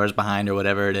 12 hours behind or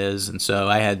whatever it is. And so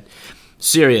I had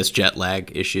serious jet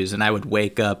lag issues, and I would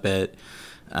wake up at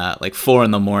like 4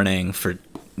 a.m. for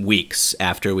weeks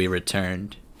after we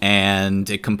returned. And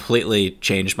it completely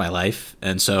changed my life.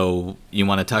 And so you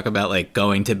want to talk about like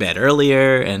going to bed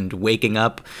earlier and waking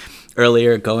up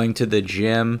earlier, going to the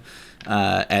gym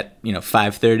at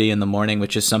 5:30 in the morning,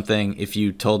 which is something, if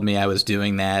you told me I was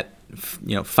doing that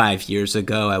 5 years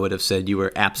ago, I would have said you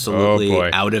were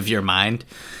absolutely out of your mind.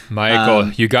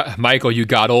 Michael, you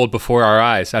got old before our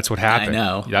eyes. That's what happened.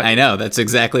 I know. That's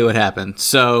exactly what happened.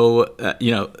 So,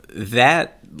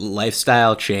 that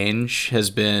lifestyle change has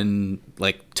been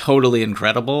like totally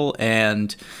incredible.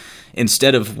 And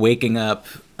instead of waking up,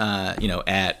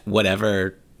 at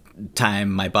whatever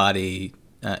time my body,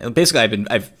 basically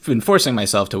I've been forcing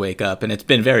myself to wake up, and it's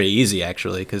been very easy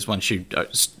actually, because once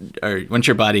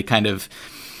your body kind of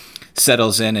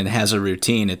settles in and has a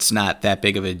routine, it's not that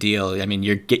big of a deal. I mean,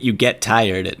 you get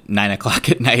tired at 9 o'clock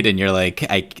at night, and you're like,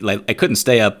 I couldn't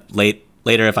stay up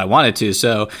later if I wanted to.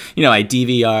 So, I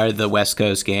DVR the West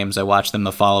Coast games. I watch them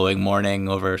the following morning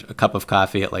over a cup of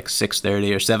coffee at like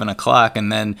 6:30 or 7 o'clock,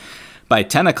 and then by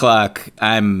 10 o'clock,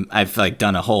 I've like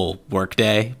done a whole work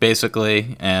day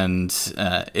basically, and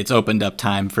it's opened up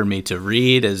time for me to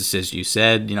read, as you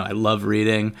said. You know, I love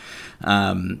reading,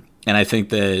 and I think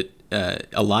that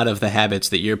a lot of the habits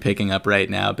that you're picking up right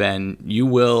now, Ben, you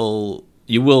will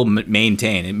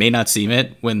maintain. It may not seem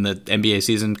it when the NBA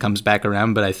season comes back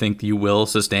around, but I think you will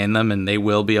sustain them, and they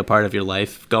will be a part of your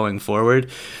life going forward,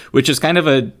 which is kind of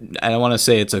I don't want to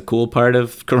say it's a cool part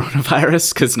of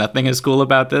coronavirus, because nothing is cool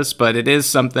about this, but it is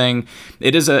something,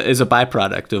 it is a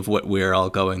byproduct of what we're all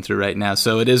going through right now.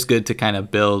 So it is good to kind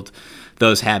of build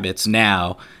those habits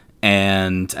now,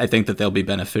 and I think that they'll be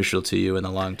beneficial to you in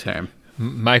the long term.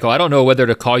 Michael, I don't know whether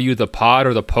to call you the pod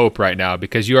or the Pope right now,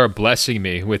 because you are blessing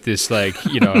me with this, like,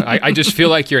 you know, I just feel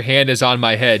like your hand is on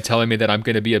my head telling me that I'm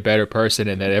going to be a better person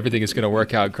and that everything is going to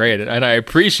work out great. And I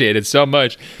appreciate it so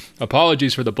much.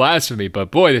 Apologies for the blasphemy, but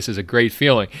boy, this is a great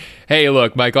feeling. Hey,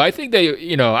 look, Michael, I think that,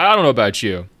 you know, I don't know about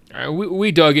you.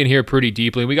 We dug in here pretty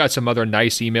deeply. We got some other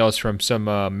nice emails from some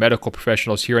medical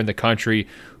professionals here in the country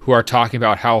who are talking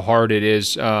about how hard it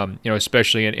is, you know,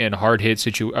 especially in hard-hit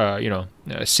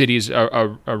cities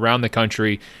around the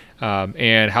country,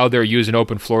 and how they're using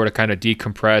open floor to kind of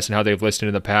decompress and how they've listened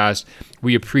in the past.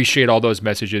 We appreciate all those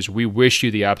messages. We wish you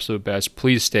the absolute best.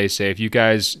 Please stay safe. You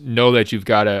guys know that you've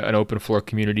got an open floor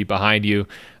community behind you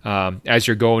as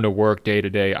you're going to work day to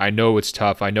day. I know it's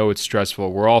tough. I know it's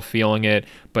stressful. We're all feeling it,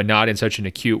 but not in such an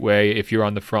acute way if you're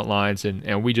on the front lines,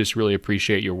 and we just really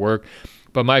appreciate your work.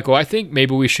 But Michael, I think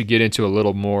maybe we should get into a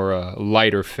little more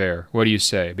lighter fare. What do you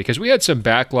say? Because we had some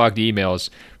backlogged emails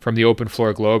from the Open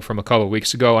Floor Globe from a couple of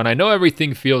weeks ago, and I know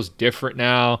everything feels different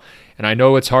now, and I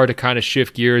know it's hard to kind of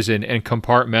shift gears and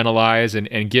compartmentalize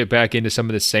and get back into some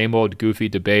of the same old goofy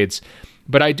debates.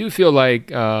 But I do feel like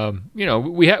you know,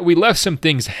 we left some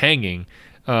things hanging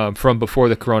from before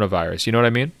the coronavirus. You know what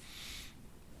I mean?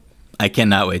 I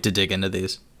cannot wait to dig into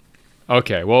these.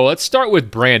 Okay, well, let's start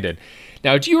with Brandon.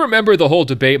 Now, do you remember the whole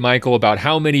debate, Michael, about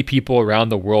how many people around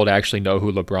the world actually know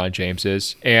who LeBron James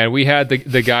is? And we had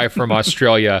the guy from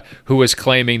Australia who was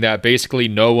claiming that basically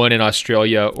no one in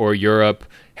Australia or Europe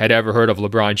had ever heard of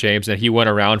LeBron James, and he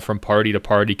went around from party to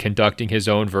party conducting his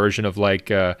own version of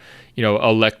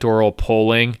electoral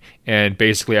polling, and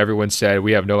basically everyone said,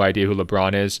 we have no idea who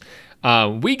LeBron is.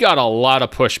 We got a lot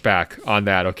of pushback on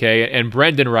that, okay? And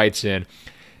Brendan writes in,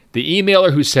 the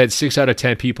emailer who said 6 out of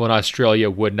 10 people in Australia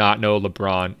would not know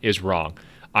LeBron is wrong.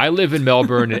 I live in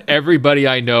Melbourne, and everybody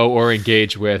I know or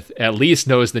engage with at least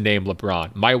knows the name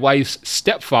LeBron. My wife's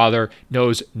stepfather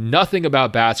knows nothing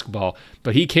about basketball,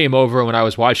 but he came over when I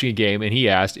was watching a game, and he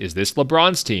asked, is this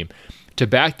LeBron's team? To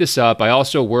back this up, I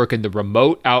also work in the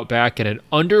remote outback in an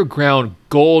underground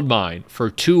gold mine for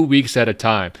 2 weeks at a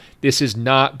time. This is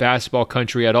not basketball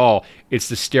country at all. It's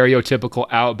the stereotypical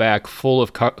outback full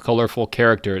of colorful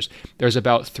characters. There's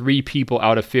about 3 people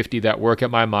out of 50 that work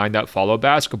at my mine that follow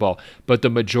basketball, but the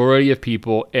majority of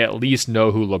people at least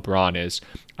know who LeBron is.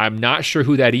 I'm not sure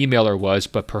who that emailer was,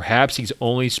 but perhaps he's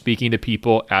only speaking to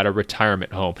people at a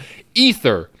retirement home.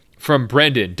 Ether from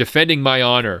Brendan defending my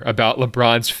honor about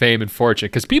LeBron's fame and fortune,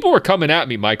 because people were coming at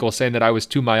me, Michael, saying that I was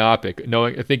too myopic,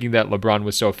 thinking that LeBron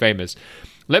was so famous.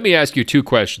 Let me ask you 2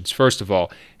 questions. First of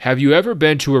all, have you ever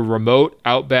been to a remote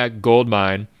outback gold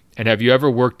mine, and have you ever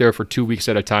worked there for 2 weeks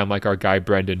at a time like our guy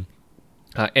Brendan?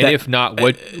 If not,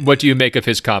 what do you make of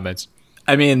his comments?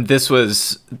 I mean, this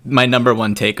was my number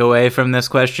one takeaway from this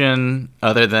question,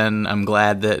 other than I'm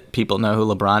glad that people know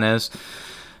who LeBron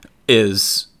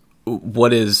is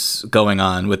what is going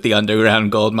on with the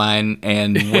underground gold mine,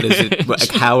 and what is it like,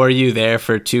 how are you there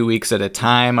for 2 weeks at a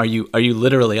time? Are you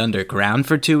literally underground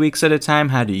for 2 weeks at a time?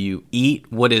 How do you eat?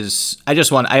 I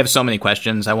have so many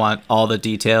questions. I want all the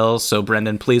details. So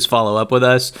Brendan, please follow up with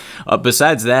us.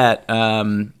 Besides that,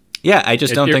 I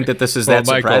just don't think that this is that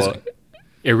surprising. Michael,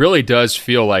 it really does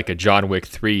feel like a John Wick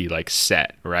 3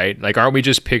 set, right? Like, aren't we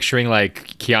just picturing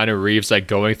like Keanu Reeves like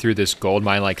going through this gold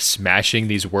mine, like smashing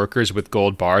these workers with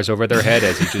gold bars over their head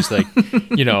as he just like,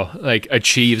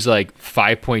 achieves like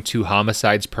 5.2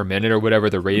 homicides per minute or whatever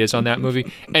the rate is on that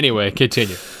movie. Anyway,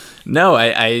 continue. No,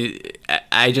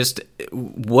 I just,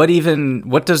 what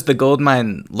does the gold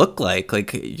mine look like?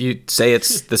 Like, you say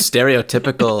it's the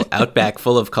stereotypical outback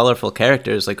full of colorful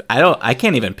characters. Like, I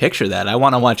can't even picture that. I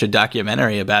want to watch a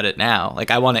documentary about it now.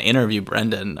 Like, I want to interview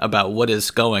Brendan about what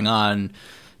is going on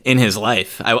in his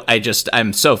life.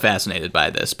 I'm so fascinated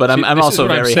by this, but I'm also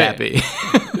very happy.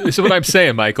 This is what I'm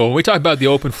saying, Michael. When we talk about the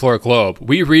Open Floor Globe,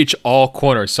 we reach all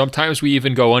corners. Sometimes we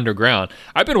even go underground.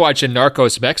 I've been watching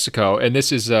Narcos Mexico, and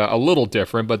this is a little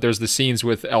different, but there's the scenes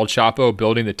with El Chapo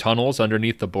building the tunnels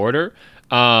underneath the border.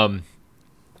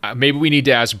 maybe we need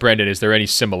to ask Brendan, is there any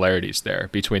similarities there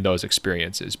between those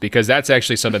experiences? Because that's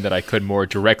actually something that I could more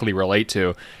directly relate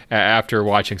to after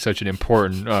watching such an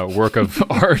important work of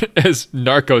art as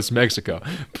Narcos Mexico.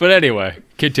 But anyway,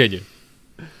 continue.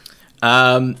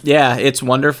 Yeah, it's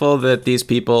wonderful that these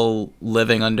people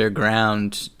living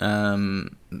underground,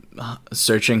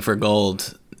 searching for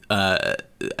gold,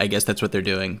 I guess that's what they're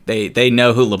doing. They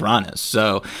know who LeBron is.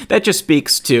 So that just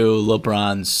speaks to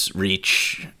LeBron's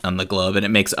reach on the globe, and it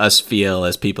makes us feel,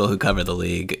 as people who cover the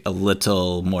league, a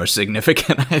little more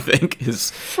significant, I think,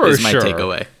 is my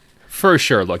takeaway. For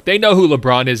sure. Look, they know who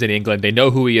LeBron is in England. They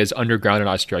know who he is underground in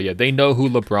Australia. They know who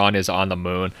LeBron is on the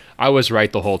moon. I was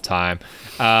right the whole time.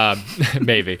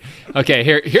 Maybe. Okay,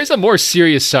 here's a more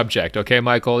serious subject, okay,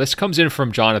 Michael? This comes in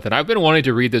from Jonathan. I've been wanting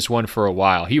to read this one for a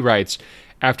while. He writes,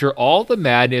 after all the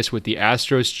madness with the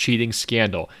Astros cheating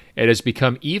scandal, it has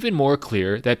become even more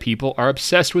clear that people are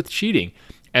obsessed with cheating.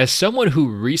 As someone who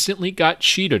recently got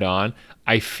cheated on,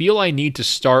 I feel I need to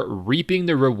start reaping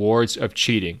the rewards of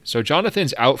cheating. So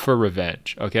Jonathan's out for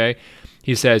revenge, okay?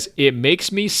 He says, it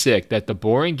makes me sick that the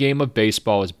boring game of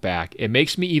baseball is back. It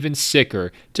makes me even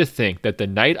sicker to think that the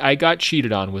night I got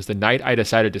cheated on was the night I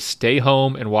decided to stay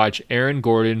home and watch Aaron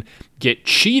Gordon get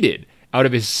cheated out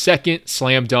of his second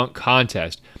slam dunk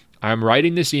contest. I'm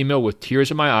writing this email with tears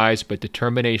in my eyes, but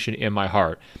determination in my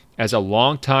heart. As a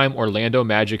longtime Orlando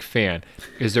Magic fan,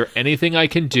 is there anything I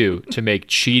can do to make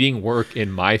cheating work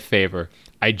in my favor?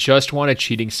 I just want a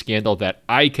cheating scandal that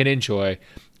I can enjoy.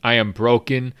 I am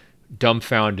broken,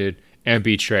 dumbfounded, and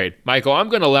betrayed. Michael, I'm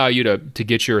going to allow you to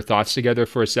get your thoughts together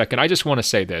for a second. I just want to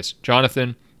say this.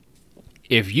 Jonathan,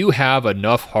 if you have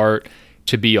enough heart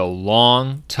to be a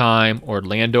long-time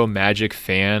Orlando Magic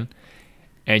fan,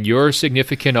 and your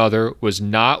significant other was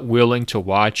not willing to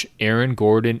watch Aaron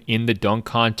Gordon in the dunk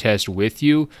contest with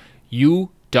you, you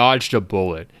dodged a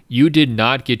bullet. You did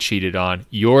not get cheated on.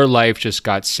 Your life just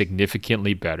got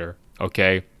significantly better,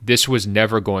 okay? This was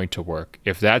never going to work.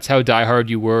 If that's how diehard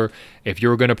you were, if you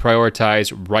were going to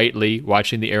prioritize rightly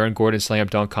watching the Aaron Gordon slam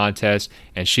dunk contest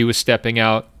and she was stepping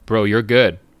out, bro, you're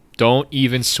good. Don't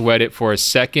even sweat it for a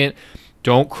second.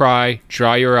 Don't cry.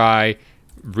 Dry your eye.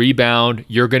 Rebound.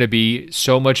 You're going to be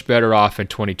so much better off in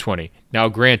 2020. Now,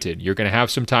 granted, you're going to have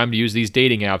some time to use these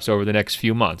dating apps over the next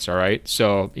few months, all right?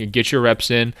 So you get your reps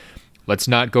in. Let's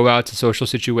not go out to social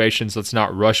situations. Let's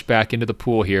not rush back into the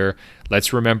pool here.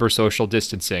 Let's remember social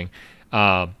distancing.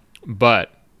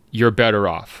 But you're better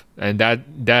off. And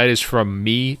that is from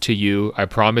me to you. I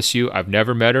promise you, I've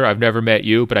never met her. I've never met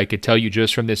you. But I could tell you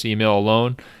just from this email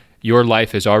alone, your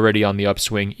life is already on the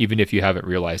upswing, even if you haven't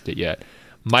realized it yet.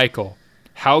 Michael,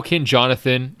 how can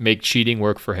Jonathan make cheating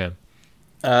work for him?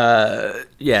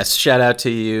 Yes, shout out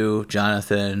to you,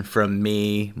 Jonathan, from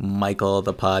me, Michael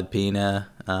the Pod Pina.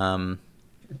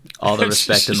 All the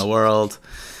respect in the world.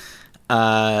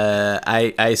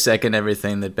 I second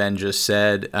everything that Ben just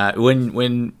said. When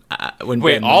Wait,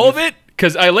 Ben, all of it?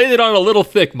 Because I laid it on a little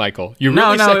thick, Michael. You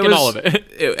really second all of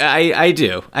it. I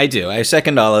do. I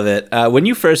second all of it. When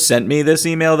you first sent me this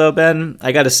email, though, Ben,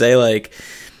 I got to say, like,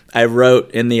 I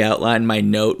wrote in the outline, my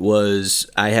note was,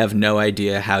 I have no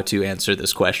idea how to answer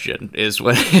this question, is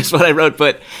what I wrote.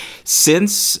 But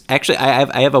since, actually,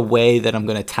 I have a way that I'm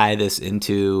going to tie this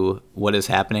into what is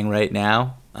happening right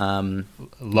now. I'm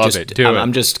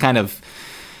just kind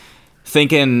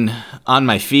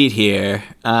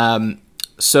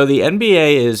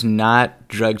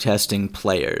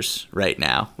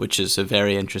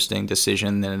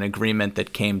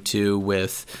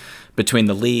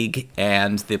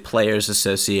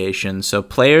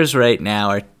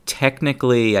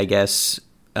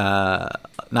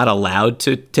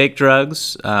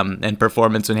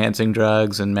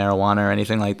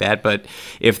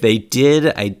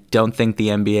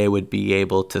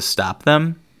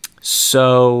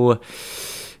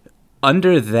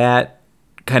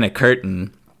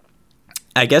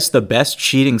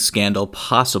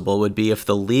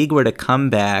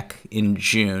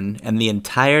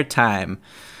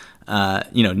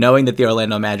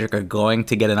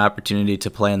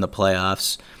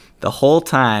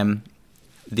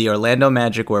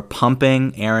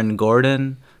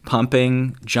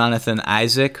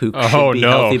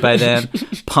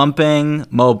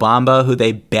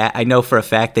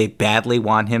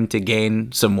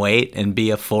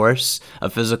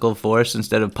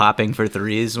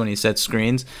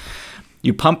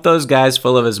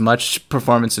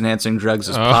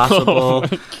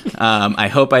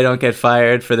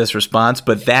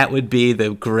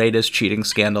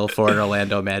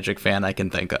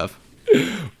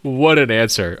What an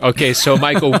answer. Okay, so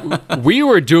Michael, we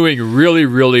were doing really,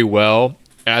 really well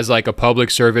as like a public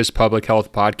service, public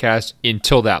health podcast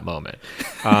until that moment.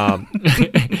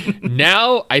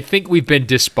 Now I think we've been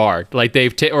disbarred. Like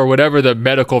or whatever the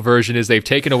medical version is, they've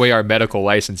taken away our medical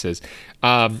licenses,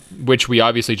 which we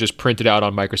obviously just printed out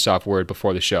on Microsoft Word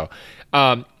before the show.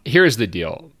 Here's the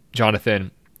deal,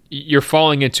 Jonathan. You're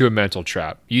falling into a mental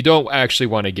trap. You don't actually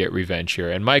want to get revenge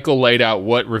here. And Michael laid out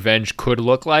what revenge could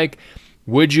look like.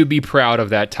 Would you be proud of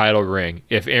that title ring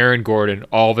if Aaron Gordon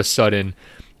all of a sudden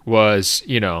was,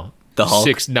 the Hulk?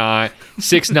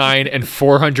 6'9" and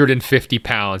 450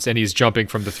 pounds, and he's jumping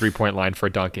from the three-point line for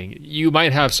dunking? You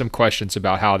might have some questions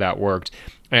about how that worked,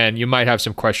 and you might have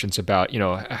some questions about,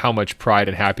 how much pride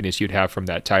and happiness you'd have from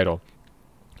that title.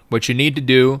 What you need to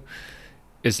do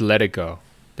is let it go.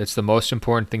 That's the most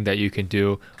important thing that you can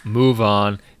do. Move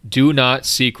on. Do not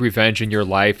seek revenge in your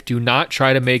life. Do not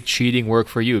try to make cheating work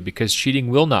for you, because cheating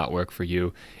will not work for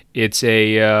you. It's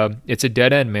a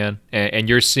dead end, man. And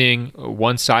you're seeing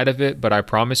one side of it, but I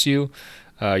promise you,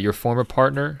 your former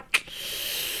partner,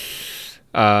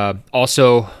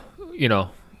 also,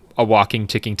 a walking,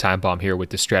 ticking time bomb here with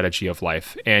the strategy of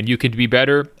life. And you can be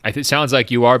better. It sounds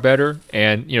like you are better.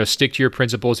 And, stick to your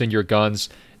principles and your guns.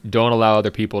 Don't allow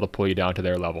other people to pull you down to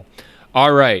their level.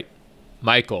 All right,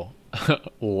 Michael,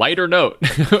 lighter note.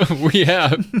 We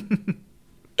have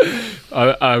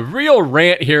a real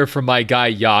rant here from my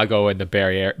guy Yago in the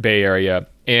Bay Area.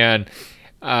 And,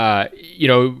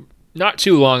 not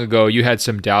too long ago, you had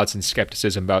some doubts and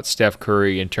skepticism about Steph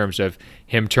Curry in terms of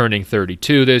him turning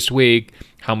 32 this week.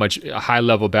 How much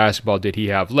high-level basketball did he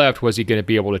have left? Was he going to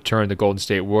be able to turn the Golden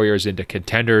State Warriors into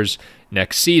contenders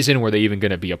next season? Were they even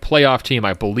going to be a playoff team?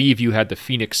 I believe you had the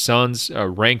Phoenix Suns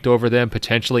ranked over them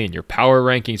potentially in your power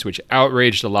rankings, which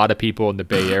outraged a lot of people in the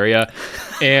Bay Area.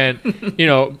 And,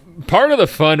 part of the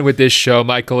fun with this show,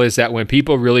 Michael, is that when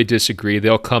people really disagree,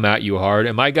 they'll come at you hard.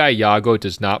 And my guy Yago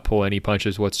does not pull any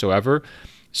punches whatsoever.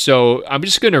 So I'm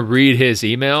just going to read his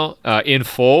email in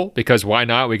full, because why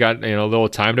not? We got a little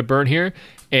time to burn here.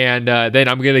 And then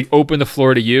I'm going to open the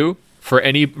floor to you for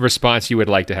any response you would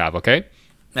like to have, okay?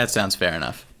 That sounds fair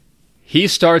enough. He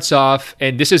starts off,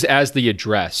 and this is as the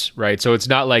address, right? So it's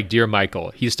not like, Dear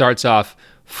Michael. He starts off,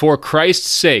 for Christ's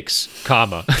sakes,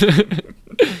 comma.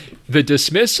 The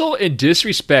dismissal and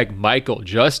disrespect Michael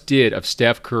just did of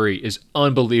Steph Curry is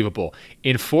unbelievable.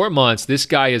 In 4 months, this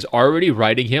guy is already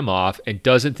writing him off and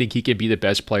doesn't think he can be the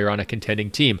best player on a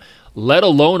contending team, let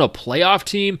alone a playoff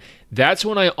team. That's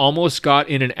when I almost got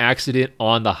in an accident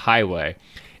on the highway.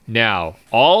 Now,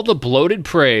 all the bloated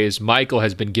praise Michael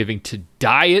has been giving to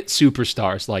diet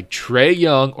superstars like Trae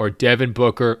Young or Devin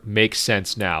Booker makes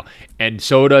sense now. And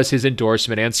so does his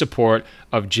endorsement and support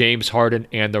of James Harden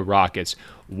and the Rockets.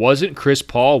 Wasn't Chris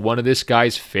Paul one of this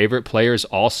guy's favorite players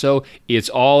also? It's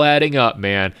all adding up,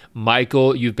 man.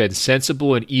 Michael, you've been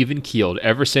sensible and even-keeled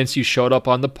ever since you showed up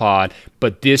on the pod,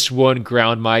 but this one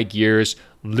ground my gears,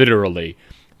 literally.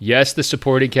 Yes, the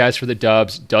supporting cast for the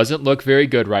Dubs doesn't look very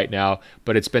good right now,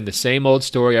 but it's been the same old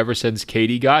story ever since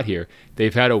KD got here.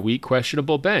 They've had a weak,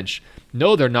 questionable bench.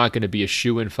 No, they're not going to be a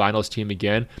shoo-in finals team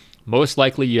again. Most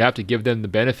likely you have to give them the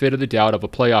benefit of the doubt of a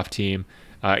playoff team,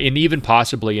 and even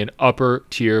possibly an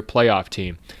upper-tier playoff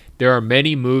team. There are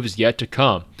many moves yet to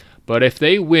come, but if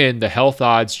they win the health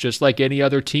odds just like any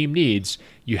other team needs,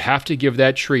 you have to give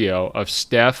that trio of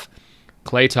Steph,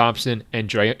 Klay Thompson, and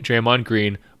Draymond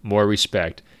Green more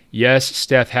respect. Yes,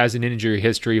 Steph has an injury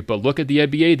history, but look at the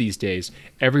NBA these days.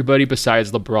 Everybody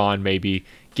besides LeBron maybe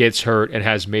gets hurt and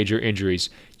has major injuries.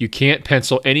 You can't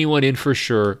pencil anyone in for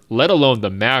sure, let alone the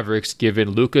Mavericks,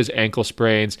 given Luka's ankle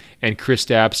sprains and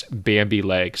Kristaps' Bambi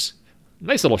legs.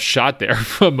 Nice little shot there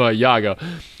from Yago.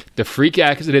 The freak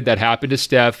accident that happened to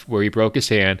Steph, where he broke his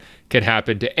hand, can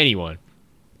happen to anyone.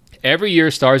 Every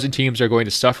year, stars and teams are going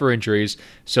to suffer injuries,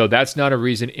 so that's not a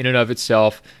reason in and of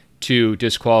itself to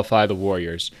disqualify the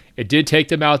Warriors. It did take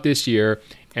them out this year,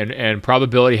 and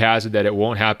probability has it that it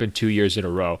won't happen 2 years in a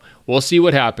row. We'll see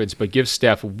what happens, but give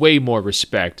Steph way more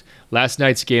respect. Last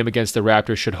night's game against the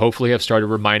Raptors should hopefully have started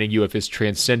reminding you of his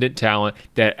transcendent talent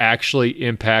that actually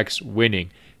impacts winning.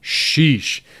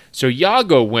 Sheesh. So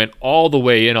Yago went all the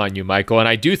way in on you, Michael, and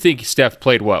I do think Steph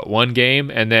played, one game,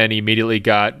 and then he immediately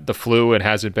got the flu and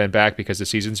hasn't been back because the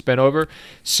season's been over.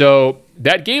 So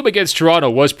that game against Toronto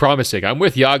was promising. I'm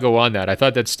with Yago on that. I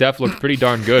thought that Steph looked pretty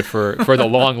darn good for the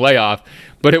long layoff,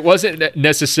 but it wasn't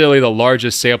necessarily the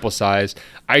largest sample size.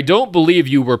 I don't believe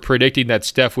you were predicting that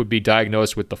Steph would be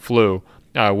diagnosed with the flu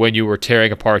when you were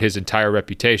tearing apart his entire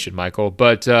reputation, Michael.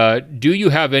 But do you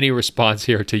have any response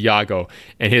here to Yago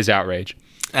and his outrage?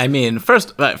 I mean,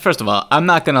 first of all, I'm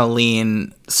not going to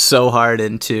lean so hard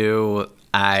into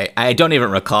I don't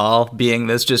even recall being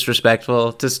this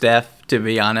disrespectful to Steph, to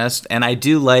be honest. And I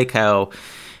do like how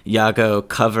Yago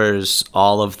covers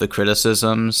all of the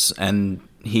criticisms, and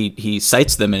he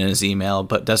cites them in his email,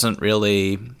 but doesn't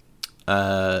really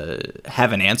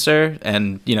have an answer.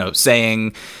 And,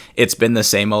 saying it's been the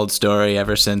same old story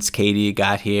ever since KD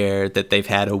got here, that they've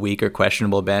had a weak or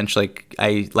questionable bench. Like,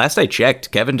 last I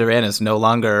checked, Kevin Durant is no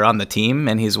longer on the team,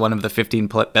 and he's one of the 15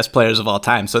 best players of all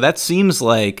time. So that seems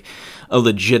like a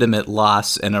legitimate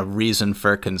loss and a reason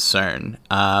for concern.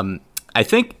 I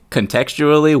think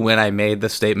contextually, when I made the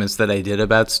statements that I did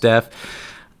about Steph,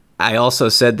 I also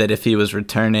said that if he was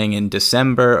returning in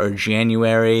December or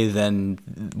January, then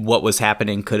what was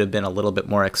happening could have been a little bit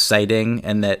more exciting.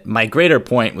 And that my greater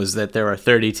point was that there are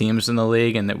 30 teams in the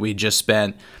league, and that we just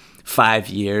spent 5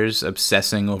 years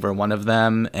obsessing over one of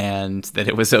them, and that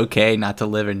it was okay not to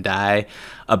live and die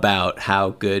about how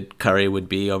good Curry would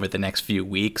be over the next few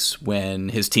weeks, when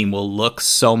his team will look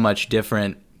so much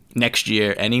different next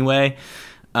year anyway.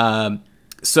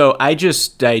 So I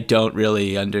don't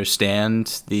really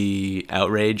understand the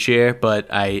outrage here, but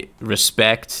I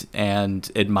respect and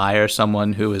admire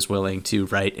someone who is willing to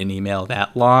write an email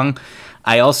that long.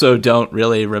 I also don't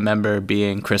really remember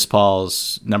being Chris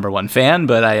Paul's number one fan,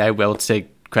 but I will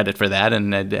take credit for that,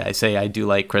 and I say I do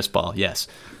like Chris Paul. Yes.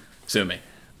 Sue me.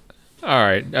 All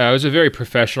right. It was a very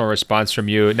professional response from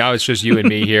you. Now it's just you and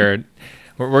me here.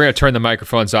 We're going to turn the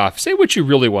microphones off. Say what you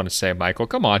really want to say, Michael.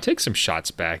 Come on, take some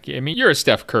shots back. I mean, you're a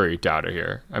Steph Curry doubter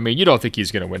here. I mean, you don't think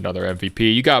he's going to win another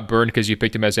MVP. You got burned because you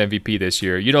picked him as MVP this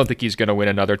year. You don't think he's going to win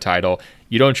another title.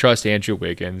 You don't trust Andrew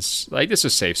Wiggins. Like, this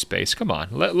is a safe space. Come on,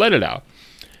 let it out.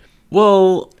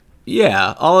 Well,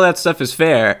 yeah, all of that stuff is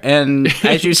fair. And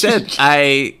as you said,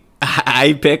 I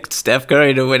picked Steph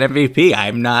Curry to win MVP.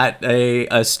 I'm not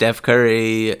a Steph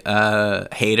Curry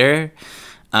hater.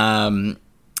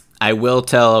 I will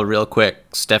tell a real quick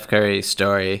Steph Curry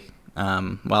story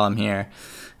while I'm here.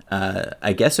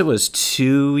 I guess it was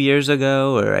 2 years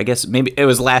ago, or I guess maybe it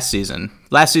was last season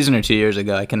or 2 years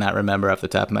ago. I cannot remember off the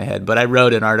top of my head, but I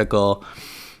wrote an article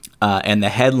and the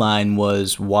headline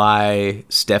was "Why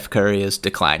Steph Curry is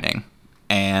Declining."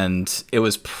 And it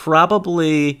was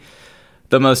probably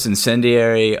the most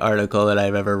incendiary article that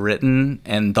I've ever written,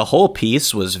 and the whole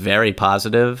piece was very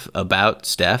positive about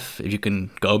Steph. If you can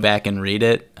go back and read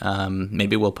it,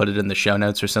 maybe we'll put it in the show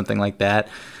notes or something like that.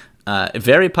 A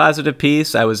very positive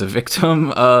piece. I was a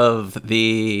victim of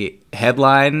the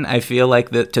headline, I feel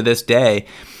like, that to this day.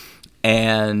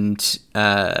 And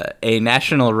a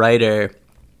national writer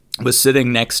was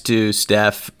sitting next to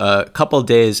Steph a couple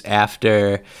days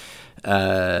after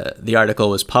the article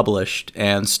was published,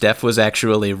 and Steph was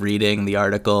actually reading the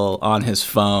article on his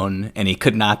phone, and he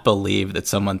could not believe that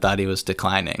someone thought he was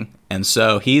declining. And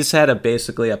so he's had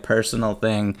basically a personal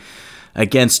thing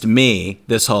against me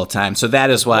this whole time. So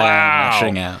that is why I'm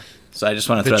lashing out. So I just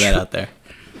want to throw that out there.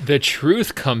 The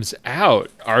truth comes out.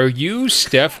 Are you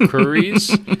Steph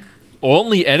Curry's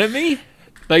only enemy?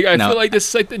 Like, I feel like this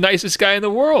is like the nicest guy in the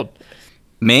world.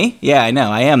 Me? Yeah, I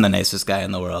know. I am the nicest guy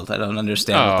in the world. I don't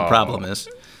understand what the problem is.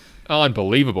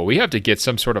 Unbelievable. We have to get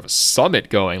some sort of a summit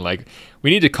going. Like,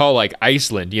 we need to call, like,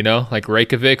 Iceland, like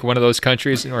Reykjavik, one of those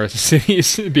countries or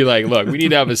cities, be like, look, we need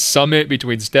to have a summit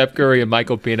between Steph Curry and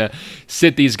Michael Pina.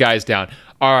 Sit these guys down.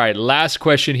 All right, last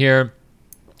question here.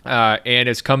 And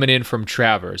it's coming in from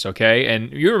Travers, okay?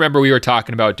 And you remember we were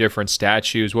talking about different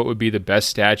statues. What would be the best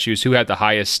statues? Who had the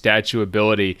highest statue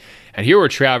ability? And here were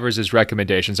Travers'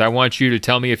 recommendations. I want you to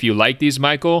tell me if you like these,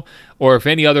 Michael, or if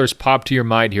any others popped to your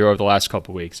mind here over the last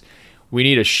couple weeks. We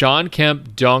need a Sean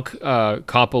Kemp dunk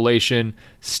compilation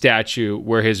statue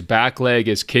where his back leg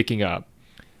is kicking up.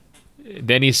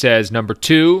 Then he says, number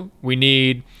 2, we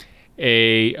need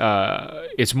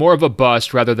it's more of a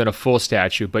bust rather than a full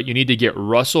statue, but you need to get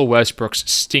Russell Westbrook's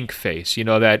stink face,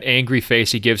 that angry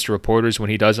face he gives to reporters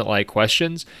when he doesn't like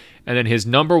questions. And then his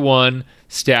number 1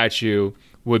 statue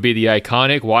would be the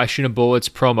iconic Washington Bullets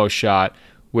promo shot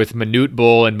with Manute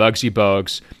Bull and Muggsy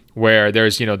Bogues, where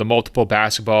there's, the multiple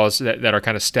basketballs that are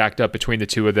kind of stacked up between the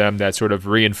two of them that sort of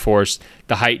reinforce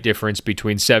the height difference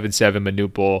between 7'7"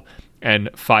 Manute Bull and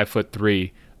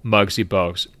 5'3" Muggsy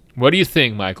Bogues. What do you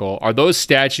think, Michael? Are those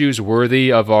statues worthy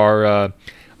of our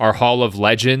Hall of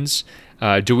Legends?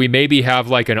 Do we maybe have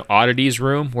like an oddities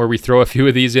room where we throw a few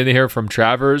of these in here from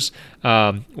Travers?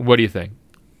 What do you think?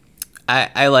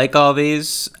 I like all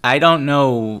these. I don't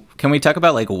know. Can we talk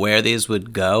about like where these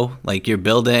would go? Like, you're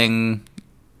building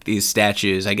these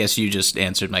statues. I guess you just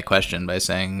answered my question by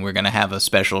saying we're going to have a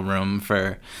special room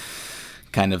for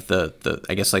kind of the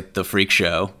I guess like the freak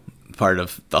show part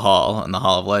of the hall and the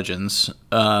Hall of Legends.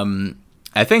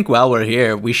 I think while we're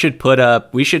here, there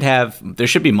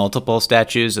should be multiple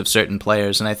statues of certain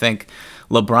players. And I think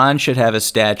LeBron should have a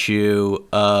statue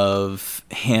of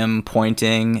him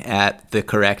pointing at the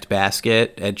correct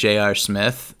basket at J.R.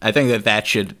 Smith. I think that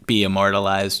should be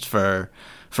immortalized for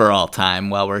all time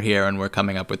while we're here and we're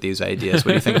coming up with these ideas.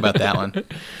 What do you think about that one?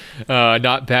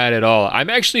 Not bad at all. I'm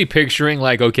actually picturing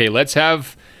okay, let's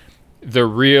have the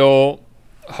real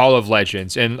Hall of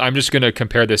Legends, and I'm just going to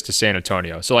compare this to San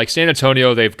Antonio. So San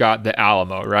Antonio, they've got the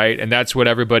Alamo, right? And that's what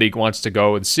everybody wants to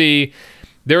go and see.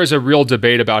 There is a real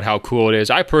debate about how cool it is.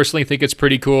 I personally think it's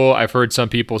pretty cool. I've heard some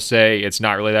people say it's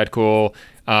not really that cool.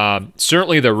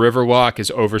 Certainly the Riverwalk is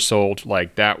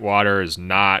oversold. That water is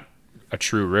not a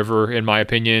true river, in my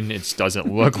opinion. It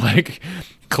doesn't look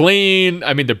clean.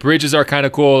 I mean, the bridges are kind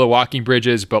of cool, the walking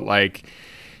bridges, but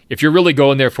if you're really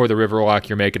going there for the Riverwalk,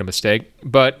 you're making a mistake.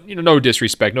 But, no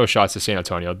disrespect, no shots to San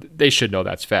Antonio. They should know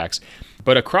that's facts.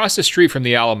 But across the street from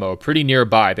the Alamo, pretty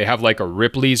nearby, they have a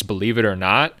Ripley's Believe It or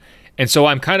Not. And so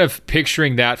I'm kind of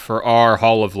picturing that for our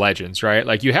Hall of Legends,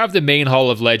 right? You have the main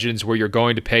Hall of Legends where you're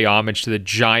going to pay homage to the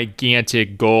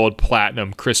gigantic gold,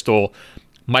 platinum, crystal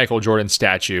Michael Jordan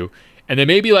statue. And then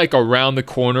maybe around the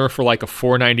corner for a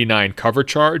 $4.99 cover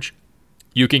charge,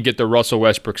 you can get the Russell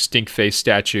Westbrook stink face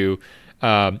statue,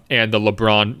 and the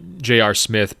LeBron J.R.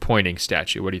 Smith pointing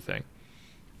statue. What do you think?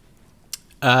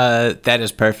 That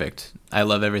is perfect. I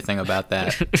love everything about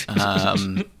that.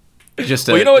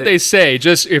 You know what they say?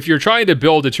 Just if you're trying to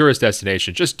build a tourist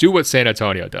destination, just do what San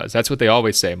Antonio does. That's what they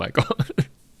always say, Michael.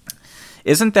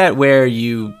 Isn't that where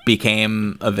you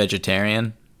became a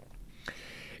vegetarian?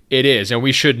 It is, and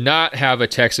we should not have a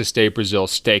Texas State Brazil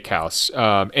steakhouse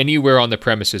anywhere on the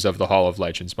premises of the Hall of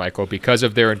Legends, Michael, because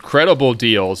of their incredible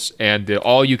deals and the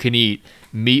all-you-can-eat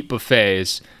meat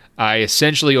buffets. I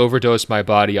essentially overdosed my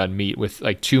body on meat with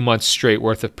 2 months straight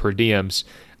worth of per diems,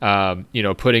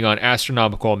 putting on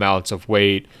astronomical amounts of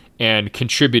weight and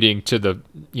contributing to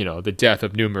the death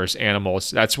of numerous animals.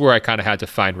 That's where I kind of had to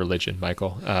find religion,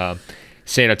 Michael.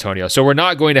 San Antonio. So we're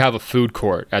not going to have a food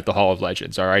court at the Hall of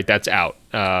Legends, all right? That's out.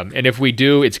 And if we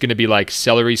do, it's going to be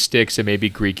celery sticks and maybe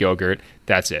Greek yogurt.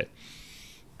 That's it.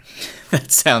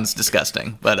 That sounds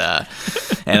disgusting, but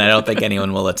and I don't think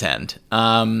anyone will attend.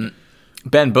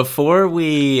 Ben, before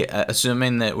we,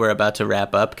 assuming that we're about to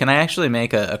wrap up, can I actually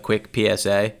make a quick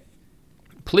PSA?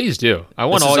 Please do. I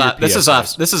want all your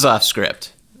PSAs. This is off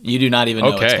script. You do not even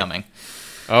know it's coming.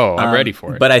 Oh, I'm ready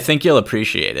for it. But I think you'll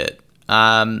appreciate it.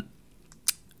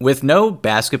 With no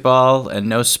basketball and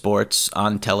no sports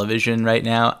on television right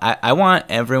now, I want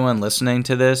everyone listening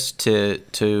to this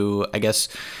to I guess,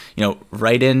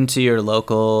 write into your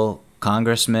local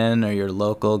congressman or your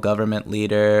local government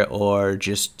leader, or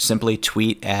just simply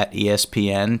tweet at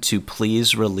ESPN to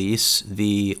please release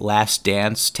the Last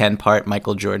Dance 10-part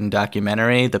Michael Jordan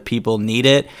documentary. The people need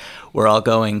it. We're all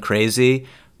going crazy.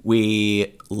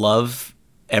 We love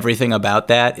everything about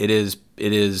that. It's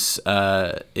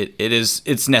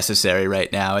necessary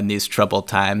right now in these troubled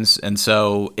times. And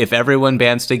so if everyone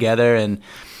bands together and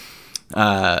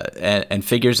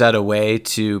figures out a way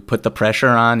to put the pressure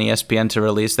on ESPN to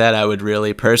release that, I would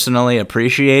really personally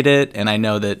appreciate it. And I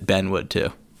know that Ben would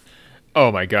too.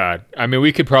 Oh my God. I mean,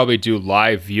 we could probably do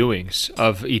live viewings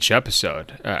of each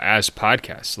episode as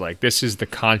podcasts. This is the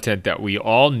content that we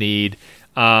all need.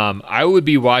 I would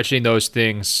be watching those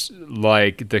things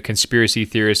like the conspiracy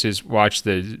theorists watch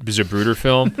the Zapruder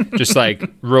film, just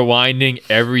rewinding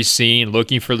every scene,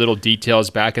 looking for little details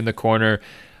back in the corner.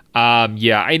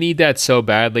 Yeah, I need that so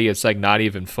badly. It's not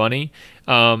even funny.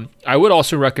 I would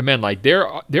also recommend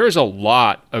there is a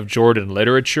lot of Jordan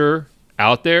literature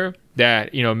out there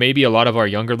that, maybe a lot of our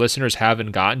younger listeners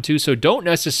haven't gotten to. So don't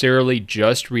necessarily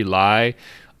just rely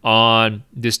on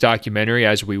this documentary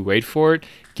as we wait for it.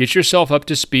 Get yourself up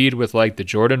to speed with the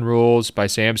Jordan Rules by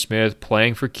Sam Smith,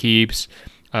 Playing for Keeps,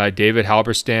 David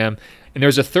Halberstam. And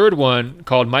there's a third one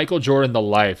called Michael Jordan, The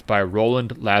Life by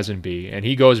Roland Lazenby. And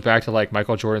he goes back to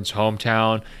Michael Jordan's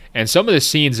hometown. And some of the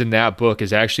scenes in that book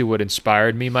is actually what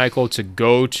inspired me, Michael, to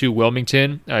go to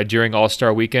Wilmington during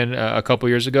All-Star Weekend a couple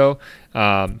years ago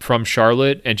from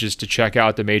Charlotte, and just to check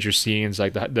out the major scenes,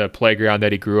 the playground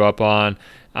that he grew up on,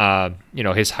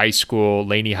 his high school,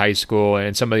 Laney High School,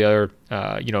 and some of the other,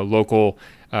 local,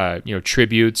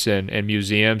 tributes and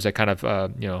museums that kind of,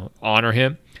 honor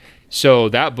him. So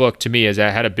that book to me has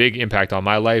had a big impact on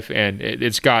my life, and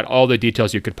it's got all the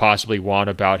details you could possibly want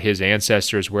about his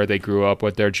ancestors, where they grew up,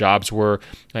 what their jobs were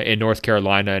in North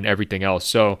Carolina, and everything else.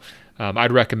 So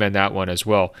I'd recommend that one as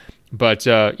well. But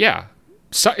yeah,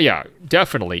 So, yeah,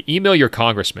 definitely. Email your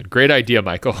congressman. Great idea,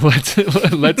 Michael.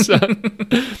 Let's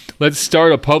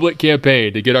start a public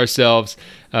campaign to get ourselves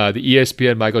the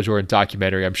ESPN Michael Jordan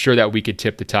documentary. I'm sure that we could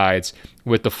tip the tides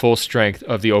with the full strength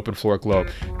of the Open Floor Globe.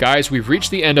 Guys, we've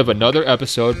reached the end of another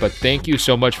episode, but thank you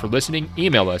so much for listening.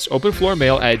 Email us,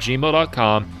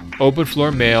 openfloormail@gmail.com,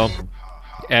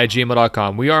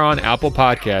 openfloormail@gmail.com. We are on Apple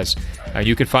Podcasts.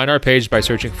 You can find our page by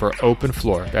searching for Open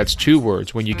Floor. That's 2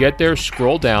 words. When you get there,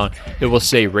 scroll down. It will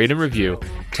say rate and review.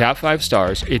 Tap 5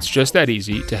 stars. It's just that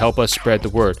easy to help us spread the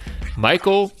word.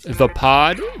 Michael the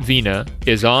Pod Vina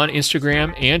is on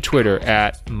Instagram and Twitter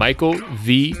at Michael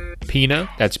V Pina.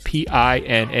 That's Pina.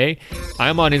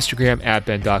 I'm on Instagram at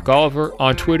Ben.Golliver,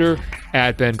 on Twitter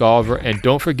at Ben Golliver, and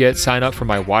don't forget, sign up for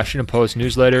my Washington Post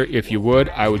newsletter. If you would,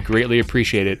 I would greatly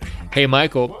appreciate it. Hey,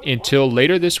 Michael, until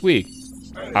later this week,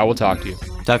 I will talk to you.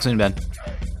 Talk soon, Ben.